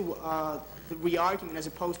gain to do the re-argument as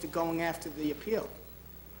opposed to going after the appeal.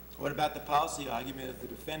 What about the policy argument of the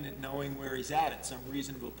defendant knowing where he's at some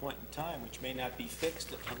reasonable point in time, which may not be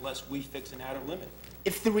fixed unless we fix an outer limit?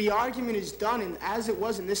 If the re-argument is done, and as it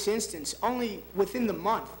was in this instance, only within the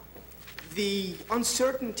month, the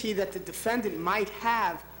uncertainty that the defendant might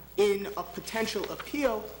have in a potential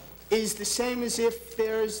appeal is the same as if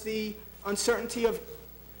there's the uncertainty of,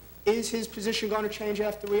 is his position going to change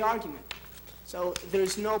after re-argument? So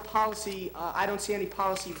there's no policy, I don't see any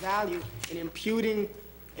policy value in imputing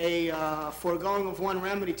a foregoing of one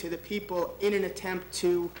remedy to the people in an attempt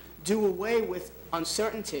to do away with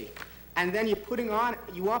uncertainty. And then you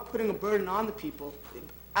are putting a burden on the people,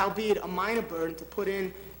 albeit a minor burden, to put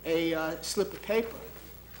in a slip of paper.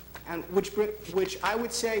 And which I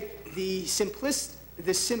would say the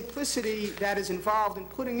simplicity that is involved in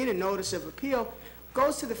putting in a notice of appeal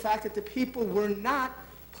goes to the fact that the people were not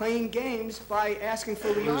playing games by asking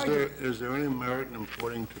for re-argument. Is there any merit in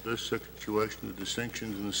importing to this situation the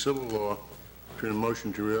distinctions in the civil law between a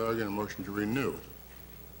motion to re-argue and a motion to renew?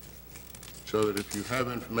 So that if you have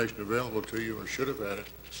information available to you, or should have had it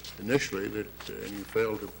initially, and you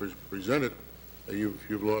fail to present it,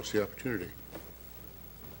 you've lost the opportunity.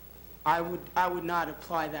 I would not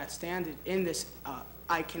apply that standard in this.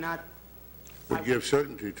 I cannot. It would give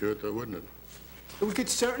certainty to it, though, wouldn't it? It would give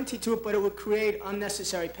certainty to it, but it would create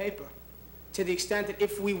unnecessary paper, to the extent that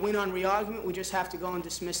if we win on re-argument, we just have to go and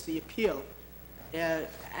dismiss the appeal.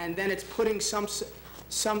 And then it's putting some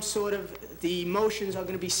sort of, the motions are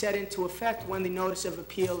going to be set into effect when the notice of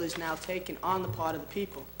appeal is now taken on the part of the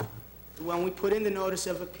people. When we put in the notice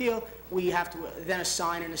of appeal, we have to then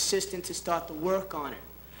assign an assistant to start the work on it.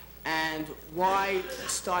 And why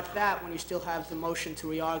start that when you still have the motion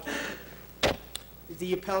to re-argue?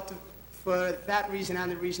 The appellate, for that reason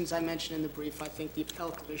and the reasons I mentioned in the brief, I think the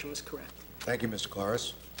appellate division was correct. Thank you, Mr.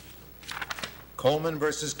 Claris. Coleman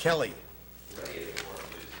versus Kelly.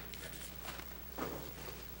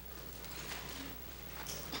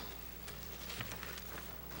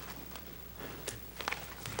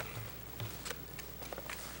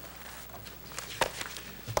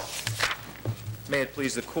 May it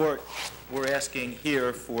please the Court, we're asking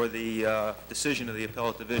here for the decision of the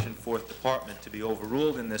Appellate Division, 4th Department, to be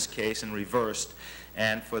overruled in this case and reversed,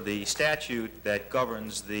 and for the statute that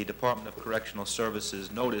governs the Department of Correctional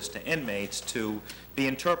Services notice to inmates to be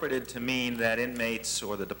interpreted to mean that inmates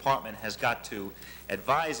or the department has got to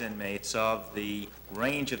advise inmates of the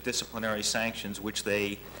range of disciplinary sanctions which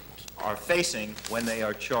they are facing when they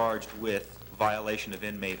are charged with violation of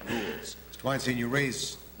inmate rules. Mr. Weinstein, you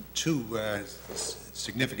raise two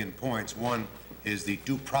significant points. One is the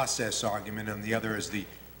due process argument, and the other is the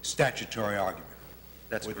statutory argument.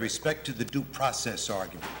 That's With correct. respect to the due process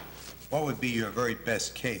argument, what would be your very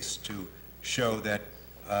best case to show that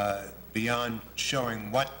beyond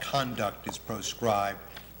showing what conduct is proscribed,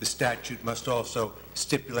 the statute must also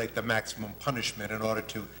stipulate the maximum punishment in order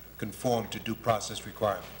to conform to due process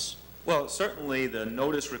requirements? Well, certainly the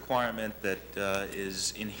notice requirement that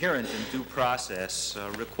is inherent in due process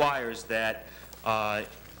requires that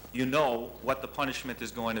you know what the punishment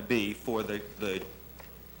is going to be for the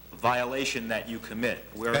violation that you commit.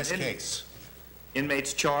 Where Best case.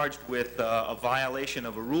 Inmates charged with a violation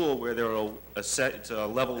of a rule where there are it's a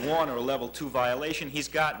level 1 or a level 2 violation, he's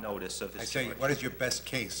got notice of his I say, charge. what is your best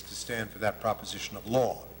case to stand for that proposition of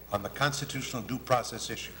law on the constitutional due process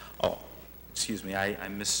issue? Oh, excuse me, I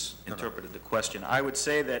misinterpreted the question. I would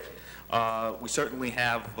say that we certainly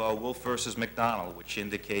have Wolf versus McDonald, which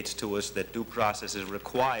indicates to us that due process is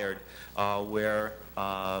required where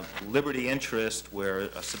liberty interest, where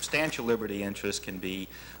a substantial liberty interest can be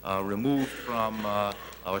removed from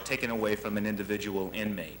or taken away from an individual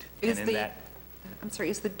inmate. I'm sorry,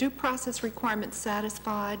 is the due process requirement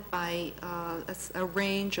satisfied by a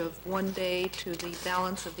range of 1 day to the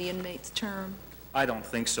balance of the inmate's term? I don't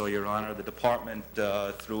think so, Your Honor. The department,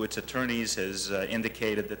 through its attorneys, has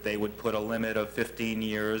indicated that they would put a limit of 15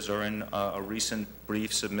 years, or in a recent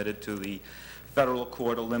brief submitted to the federal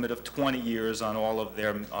court, a limit of 20 years on all of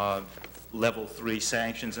their level 3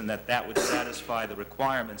 sanctions, and that would satisfy the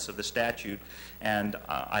requirements of the statute. And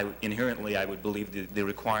inherently, I would believe the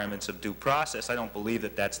requirements of due process. I don't believe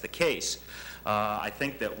that that's the case. I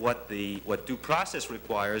think that what due process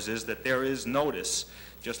requires is that there is notice,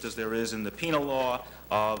 just as there is in the penal law,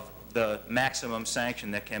 of the maximum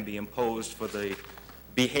sanction that can be imposed for the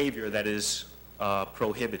behavior that is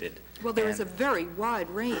prohibited. Well, there is a very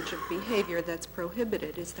wide range of behavior that's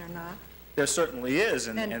prohibited, is there not? There certainly is.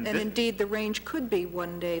 And indeed, the range could be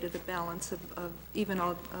 1 day to the balance of even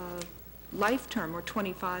a life term or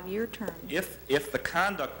 25-year term. If the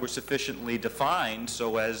conduct were sufficiently defined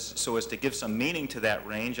so as to give some meaning to that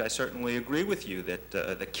range, I certainly agree with you that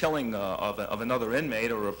the killing of another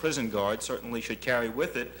inmate or a prison guard certainly should carry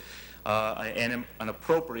with it an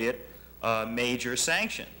appropriate major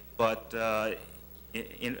sanction. But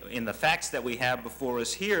in the facts that we have before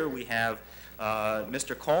us here, we have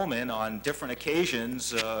Mr. Coleman, on different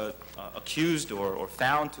occasions, accused or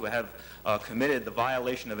found to have committed the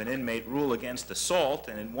violation of an inmate rule against assault,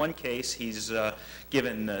 and in one case he's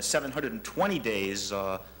given 720 days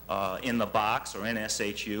in the box or in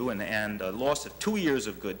SHU and a loss of 2 years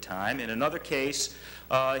of good time. In another case,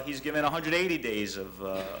 he's given 180 days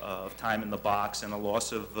of time in the box and a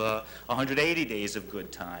loss of 180 days of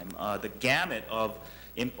good time. The gamut of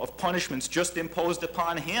punishments just imposed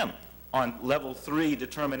upon him on level 3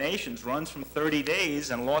 determinations runs from 30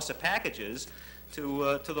 days and loss of packages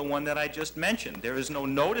to the one that I just mentioned. There is no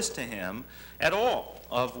notice to him at all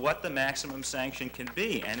of what the maximum sanction can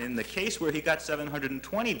be. And in the case where he got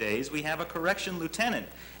 720 days, we have a correction lieutenant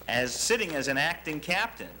sitting as an acting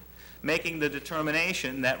captain, making the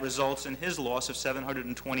determination that results in his loss of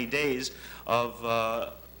 720 days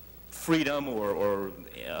of freedom or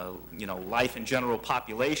life in general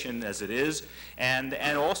population as it is, and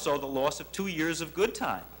also the loss of 2 years of good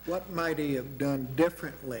time. What might he have done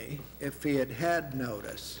differently if he had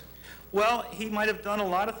notice? Well, he might have done a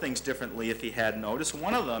lot of things differently if he had notice.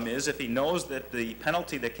 One of them is if he knows that the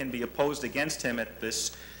penalty that can be opposed against him at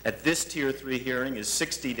this Tier 3 hearing is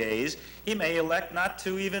 60 days, he may elect not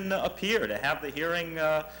to even appear, to have the hearing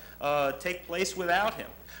take place without him.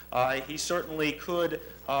 He certainly could,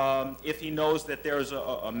 if he knows that there's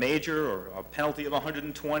a major or a penalty of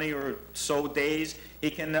 120 or so days, he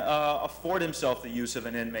can afford himself the use of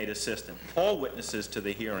an inmate assistant, call witnesses to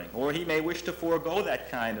the hearing, or he may wish to forego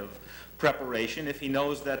that kind of preparation if he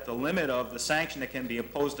knows that the limit of the sanction that can be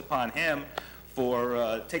imposed upon him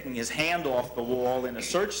for taking his hand off the wall in a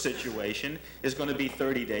search situation is going to be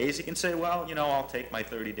 30 days. He can say, well, I'll take my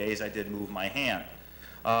 30 days, I did move my hand.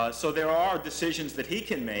 So there are decisions that he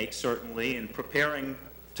can make, certainly, in preparing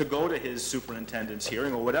to go to his superintendent's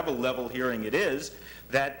hearing, or whatever level hearing it is,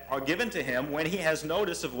 that are given to him when he has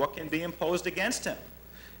notice of what can be imposed against him.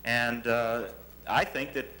 And I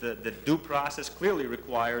think that the due process clearly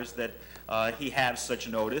requires that he have such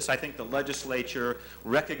notice. I think the legislature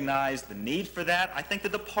recognized the need for that. I think the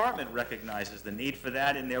department recognizes the need for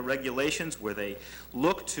that in their regulations, where they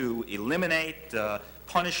look to eliminate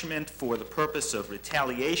punishment for the purpose of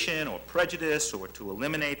retaliation or prejudice, or to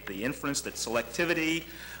eliminate the inference that selectivity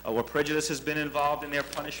or prejudice has been involved in their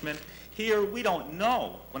punishment. Here, we don't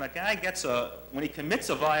know. When a guy when he commits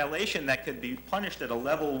a violation that could be punished at a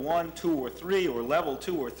level 1, 2, or 3, or level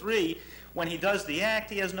 2 or 3, when he does the act,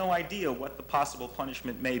 he has no idea what the possible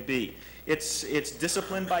punishment may be. It's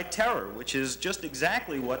discipline by terror, which is just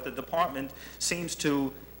exactly what the department seems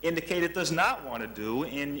to indicate it does not want to do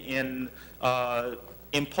in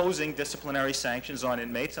imposing disciplinary sanctions on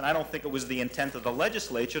inmates, and I don't think it was the intent of the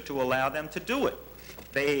legislature to allow them to do it.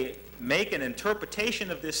 They make an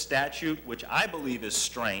interpretation of this statute, which I believe is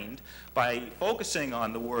strained, by focusing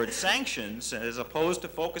on the word sanctions as opposed to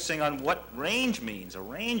focusing on what range means. A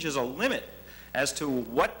range is a limit as to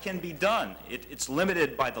what can be done. It's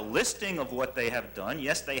limited by the listing of what they have done.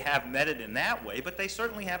 Yes, they have met it in that way, but they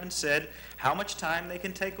certainly haven't said how much time they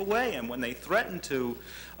can take away. And when they threaten to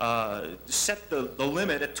set the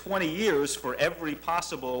limit at 20 years for every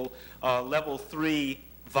possible level 3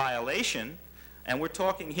 violation, and we're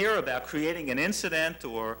talking here about creating an incident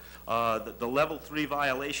or the level 3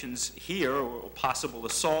 violations here, or possible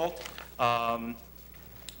assault,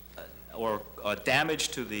 or damage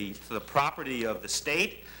to the property of the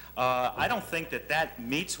state. I don't think that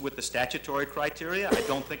meets with the statutory criteria. I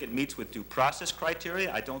don't think it meets with due process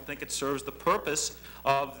criteria. I don't think it serves the purpose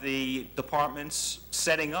of the department's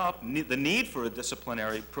setting up the need for a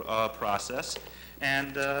disciplinary process.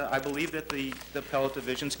 And I believe that the appellate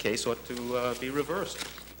division's case ought to be reversed.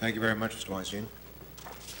 Thank you very much, Mr. Weinstein.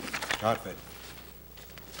 Mr. Hotfed.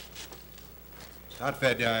 Mr.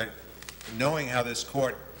 Hotfed, knowing how this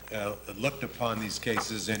court looked upon these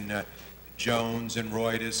cases in Jones and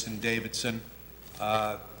Roydas and Davidson,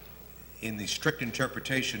 in the strict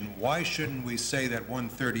interpretation, why shouldn't we say that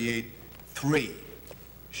 138.3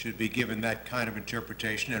 should be given that kind of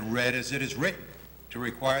interpretation and read as it is written to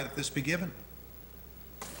require that this be given?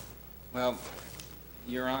 Well,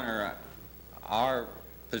 Your Honor, our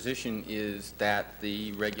position is that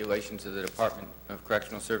the regulations of the Department of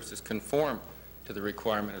Correctional Services conform to the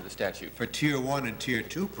requirement of the statute. For Tier 1 and Tier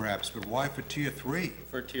 2, perhaps, but why for Tier 3?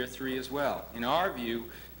 For Tier 3 as well. In our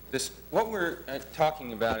view, what we're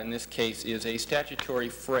talking about in this case is a statutory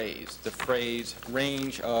phrase, the phrase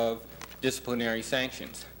range of disciplinary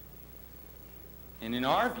sanctions. And in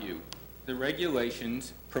our view, the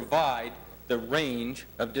regulations provide the range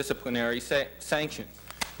of disciplinary sanctions.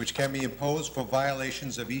 Which can be imposed for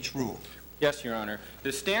violations of each rule. Yes, Your Honor.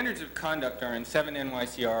 The standards of conduct are in 7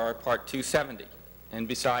 NYCRR Part 270. And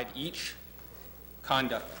beside each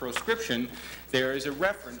conduct proscription, there is a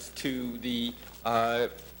reference to the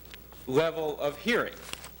level of hearing,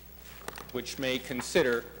 which may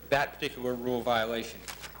consider that particular rule violation.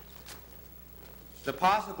 The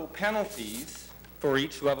possible penalties for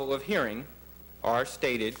each level of hearing are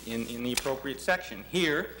stated in the appropriate section.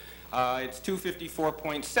 Here, it's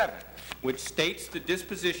 254.7, which states the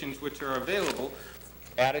dispositions which are available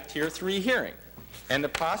at a Tier 3 hearing. And the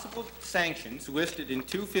possible sanctions listed in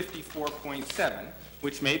 254.7,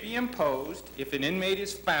 which may be imposed if an inmate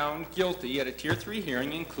is found guilty at a Tier 3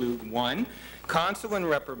 hearing, include 1, counsel and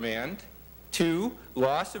reprimand, 2,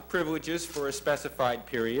 loss of privileges for a specified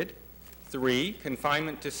period, 3,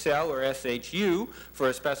 confinement to cell or SHU for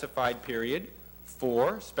a specified period,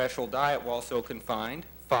 4, special diet while so confined,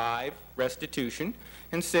 5, restitution,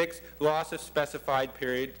 and 6, loss of specified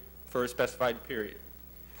period for a specified period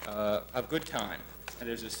of good time. And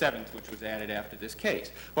there's a 7th which was added after this case.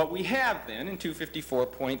 What we have then in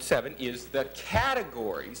 254.7 is the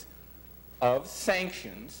categories of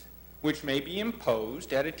sanctions which may be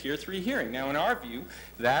imposed at a Tier 3 hearing. Now, in our view,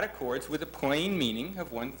 that accords with the plain meaning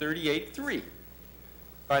of 138.3.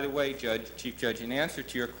 By the way, Chief Judge, in answer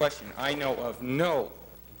to your question, I know of no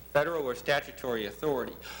federal or statutory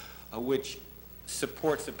authority which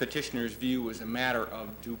supports the petitioner's view as a matter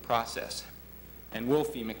of due process. And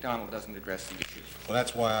Wolf v. McDonald doesn't address the issue. Well,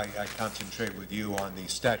 that's why I concentrate with you on the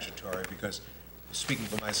statutory, because speaking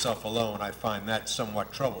for myself alone, I find that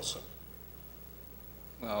somewhat troublesome.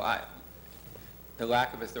 Well, the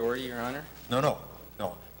lack of authority, Your Honor? No.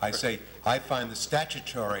 I say I find the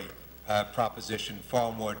statutory proposition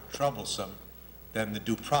far more troublesome than the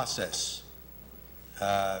due process,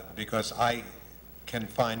 because I can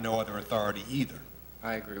find no other authority either.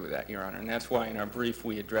 I agree with that, Your Honor, and that's why in our brief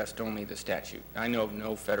we addressed only the statute. I know of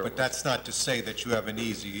no federal... But that's not to say that you have an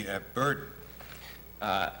easy burden.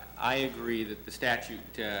 I agree that the statute...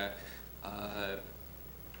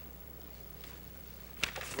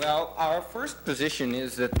 well, our first position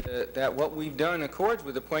is that what we've done accords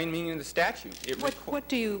with the plain meaning of the statute. What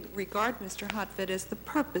do you regard, Mr. Hotfit, as the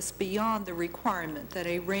purpose beyond the requirement that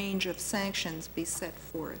a range of sanctions be set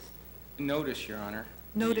forth? Notice, Your Honor.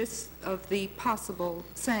 Notice of the possible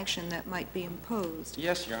sanction that might be imposed.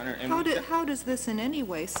 Yes, Your Honor. And how does this in any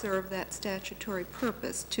way serve that statutory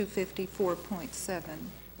purpose, 254.7?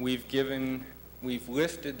 We've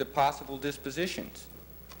listed the possible dispositions.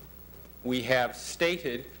 We have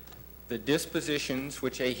stated the dispositions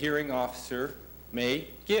which a hearing officer may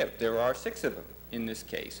give. There are 6 of them in this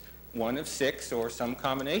case, 1 of 6 or some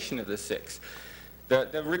combination of the 6.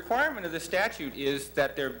 The requirement of the statute is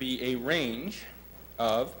that there be a range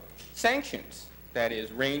of sanctions. That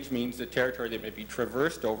is, range means the territory that may be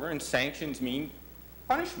traversed over, and sanctions mean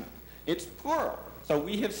punishment. It's plural. So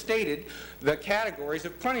we have stated the categories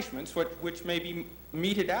of punishments which may be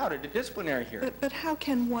meted out at a disciplinary hearing. But how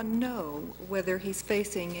can one know whether he's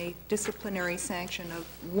facing a disciplinary sanction of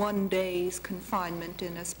 1 day's confinement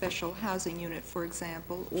in a special housing unit, for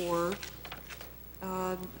example, or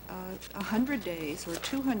 100 days or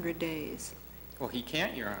 200 days? Well, he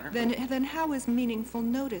can't, Your Honor. Then how is meaningful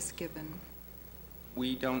notice given?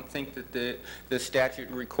 We don't think that the statute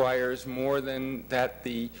requires more than that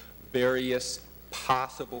the various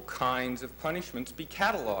possible kinds of punishments be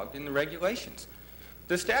cataloged in the regulations.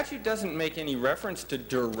 The statute doesn't make any reference to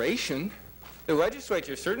duration. The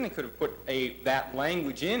legislature certainly could have put that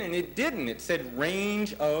language in, and it didn't. It said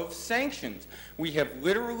range of sanctions. We have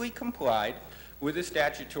literally complied with the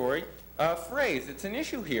statutory phrase. It's an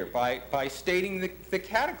issue here by stating the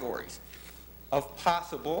categories of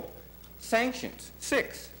possible sanctions,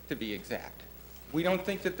 6 to be exact. We don't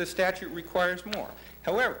think that the statute requires more.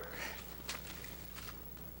 However,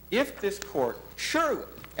 if this court, surely,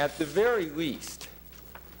 at the very least,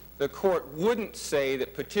 the court wouldn't say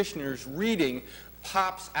that petitioner's reading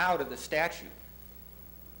pops out of the statute.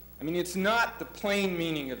 I mean, it's not the plain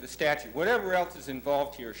meaning of the statute. Whatever else is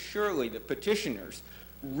involved here, surely the petitioner's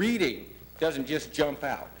reading doesn't just jump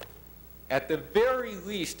out. At the very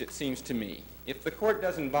least, it seems to me, if the court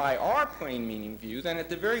doesn't buy our plain meaning view, then at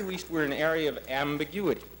the very least we're in an area of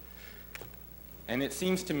ambiguity. And it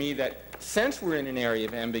seems to me that since we're in an area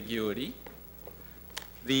of ambiguity,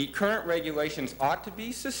 the current regulations ought to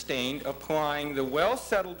be sustained applying the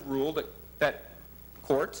well-settled rule that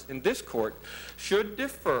courts, in this court, should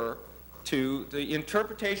defer to the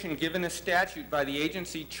interpretation given a statute by the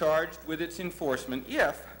agency charged with its enforcement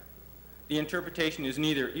if the interpretation is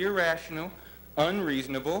neither irrational,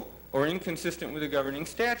 unreasonable, or inconsistent with the governing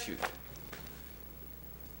statute.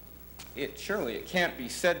 Surely it can't be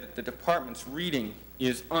said that the department's reading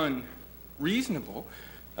is unreasonable.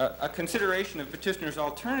 A consideration of petitioner's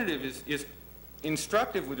alternative is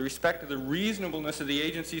instructive with respect to the reasonableness of the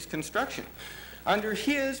agency's construction. Under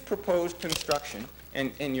his proposed construction,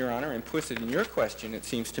 and Your Honor, implicit in your question, it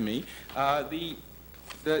seems to me, the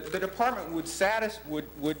department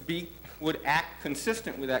would act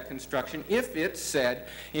consistent with that construction if it said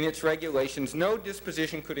in its regulations no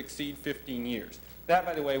disposition could exceed 15 years. That,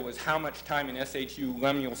 by the way, was how much time in SHU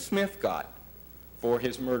Lemuel Smith got for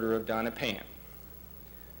his murder of Donna Pan.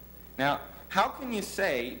 Now, how can you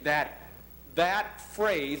say that that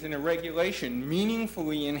phrase in a regulation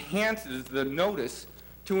meaningfully enhances the notice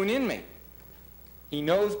to an inmate? He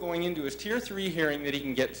knows going into his Tier 3 hearing that he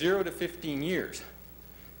can get 0 to 15 years.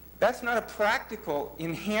 That's not a practical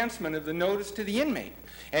enhancement of the notice to the inmate.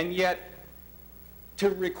 And yet, to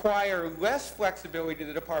require less flexibility to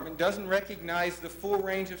the department doesn't recognize the full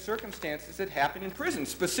range of circumstances that happen in prison,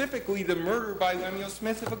 specifically the murder by Lemuel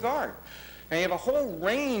Smith of a guard. Now, you have a whole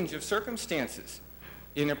range of circumstances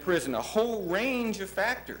in a prison, a whole range of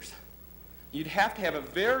factors. You'd have to have a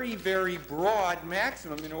very, very broad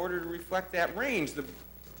maximum in order to reflect that range.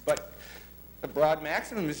 But a broad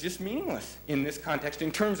maximum is just meaningless in this context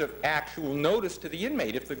in terms of actual notice to the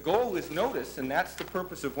inmate. If the goal is notice, and that's the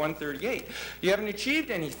purpose of 138, you haven't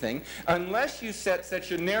achieved anything unless you set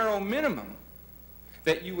such a narrow minimum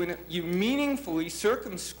that you meaningfully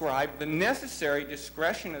circumscribe the necessary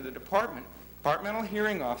discretion of the departmental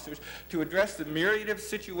hearing officers to address the myriad of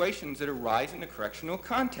situations that arise in the correctional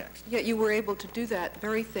context. Yet you were able to do that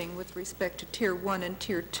very thing with respect to Tier 1 and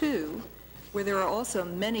Tier 2, where there are also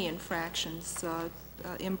many infractions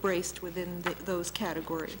embraced within those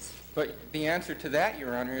categories. But the answer to that,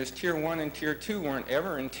 Your Honor, is Tier 1 and Tier 2 weren't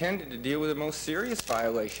ever intended to deal with the most serious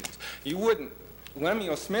violations.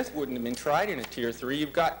 Lemuel Smith wouldn't have been tried in a Tier 3.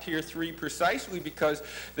 You've got Tier 3 precisely because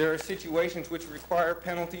there are situations which require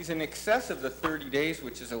penalties in excess of the 30 days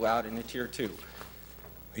which is allowed in a Tier 2.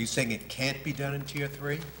 Are you saying it can't be done in Tier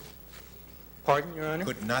 3? Pardon, Your Honor?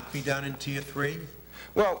 Could not be done in Tier 3?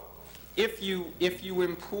 Well, if you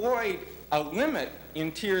employed a limit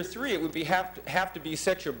in Tier 3, it would have to be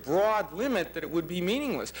such a broad limit that it would be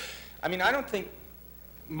meaningless. I mean, I don't think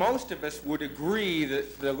most of us would agree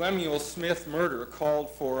that the Lemuel Smith murder called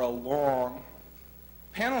for a long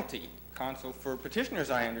penalty. Counsel for petitioners,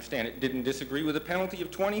 I understand it, didn't disagree with a penalty of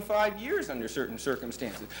 25 years under certain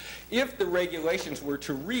circumstances. If the regulations were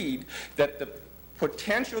to read that the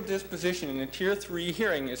potential disposition in a Tier 3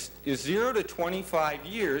 hearing is 0 to 25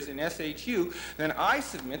 years in SHU, then I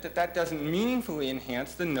submit that that doesn't meaningfully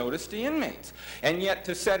enhance the notice to inmates. And yet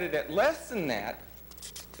to set it at less than that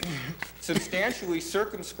substantially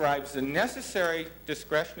circumscribes the necessary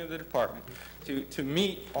discretion of the department to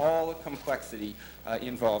meet all the complexity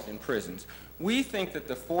involved in prisons. We think that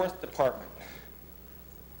the Fourth Department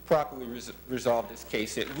properly resolved this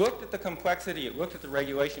case. It looked at the complexity, it looked at the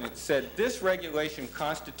regulation, it said this regulation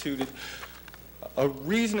constituted a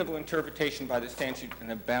reasonable interpretation by the statute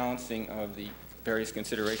and a balancing of the various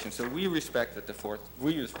considerations. So we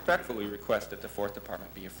respectfully request that the Fourth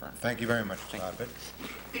Department be affirmed. Thank you very much, Mr. Abbott.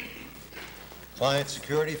 Client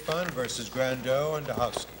Security Fund versus Grandeau and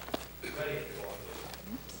Dahowski.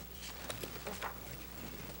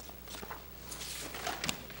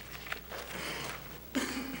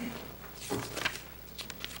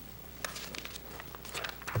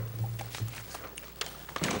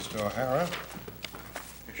 Mr. O'Hara.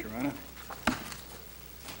 Yes, Your Honor.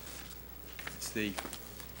 It's the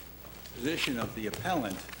position of the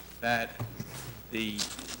appellant that the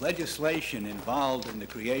legislation involved in the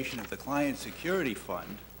creation of the Client Security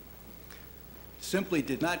Fund simply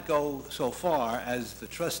did not go so far as the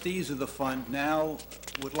trustees of the fund now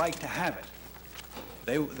would like to have it.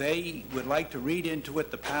 They would like to read into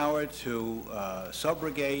it the power to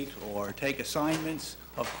subrogate or take assignments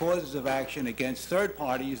of causes of action against third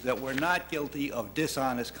parties that were not guilty of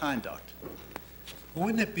dishonest conduct.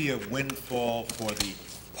 Wouldn't it be a windfall for the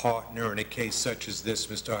partner in a case such as this,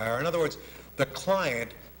 Mr. O'Hara? In other words, the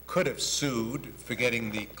client could have sued,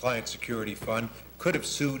 forgetting the Client Security Fund, could have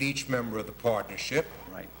sued each member of the partnership.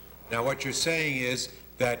 Right. Now, what you're saying is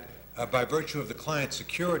that by virtue of the Client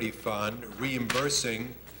Security Fund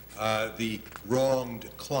reimbursing the wronged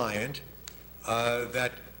client,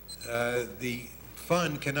 that the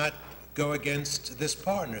fund cannot go against this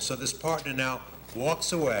partner. So this partner now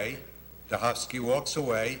walks away, Dahowski walks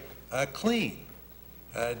away clean.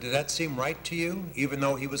 Did that seem right to you, even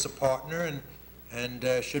though he was a partner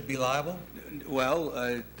and should be liable?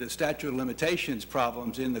 Well, the statute of limitations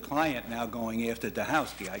problem's in the client now going after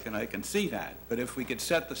Dahowski. I can see that. But if we could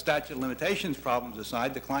set the statute of limitations problems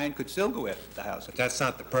aside, the client could still go after Dahowski. But that's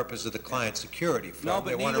not the purpose of the client security fund. No, but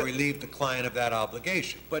they want to relieve the client of that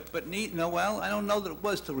obligation. Well, I don't know that it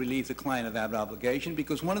was to relieve the client of that obligation,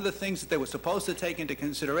 because one of the things that they were supposed to take into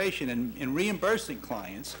consideration in reimbursing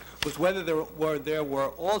clients was whether there were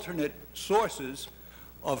alternate sources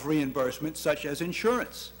of reimbursement, such as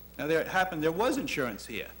insurance. Now, there was insurance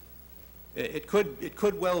here. It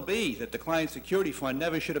could well be that the client security fund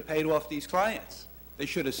never should have paid off these clients. They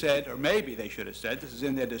should have said, or maybe they should have said, this is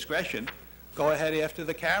in their discretion, go ahead after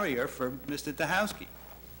the carrier for Mr. Dahowski.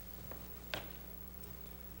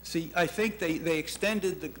 See, I think they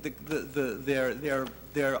extended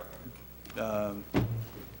their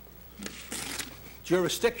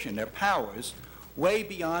jurisdiction, their powers, way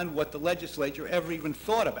beyond what the legislature ever even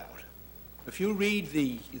thought about. If you read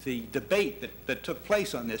the debate that took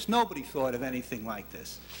place on this, nobody thought of anything like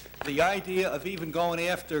this. The idea of even going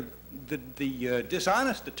after the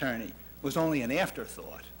dishonest attorney was only an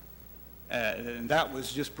afterthought. And that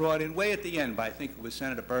was just brought in way at the end by, I think it was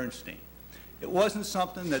Senator Bernstein. It wasn't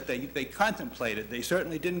something that they contemplated. They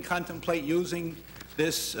certainly didn't contemplate using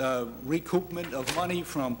this recoupment of money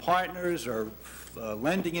from partners or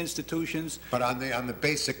lending institutions. But on the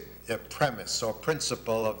basic premise or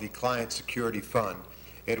principle of the client security fund,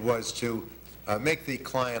 it was to make the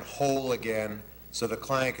client whole again so the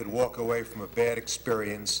client could walk away from a bad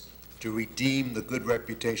experience, to redeem the good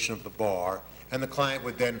reputation of the bar, and the client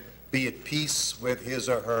would then be at peace with his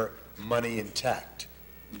or her money intact.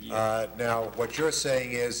 Now, what you're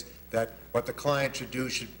saying is that what the client should do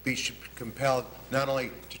should be compelled not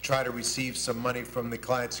only to try to receive some money from the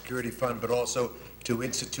client security fund, but also to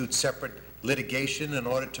institute separate litigation in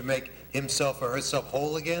order to make himself or herself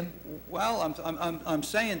whole again? Well, I'm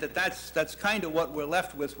saying that that's kind of what we're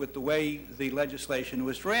left with the way the legislation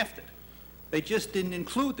was drafted. They just didn't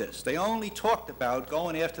include this. They only talked about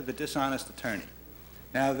going after the dishonest attorney.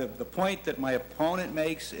 Now, the point that my opponent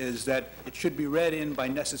makes is that it should be read in by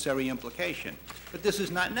necessary implication. But this is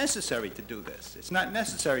not necessary to do this. It's not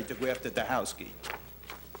necessary to go after Dahowski.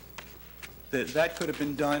 That could have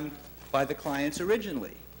been done by the clients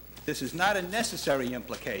originally. This is not a necessary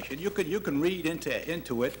implication. You can read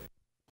into it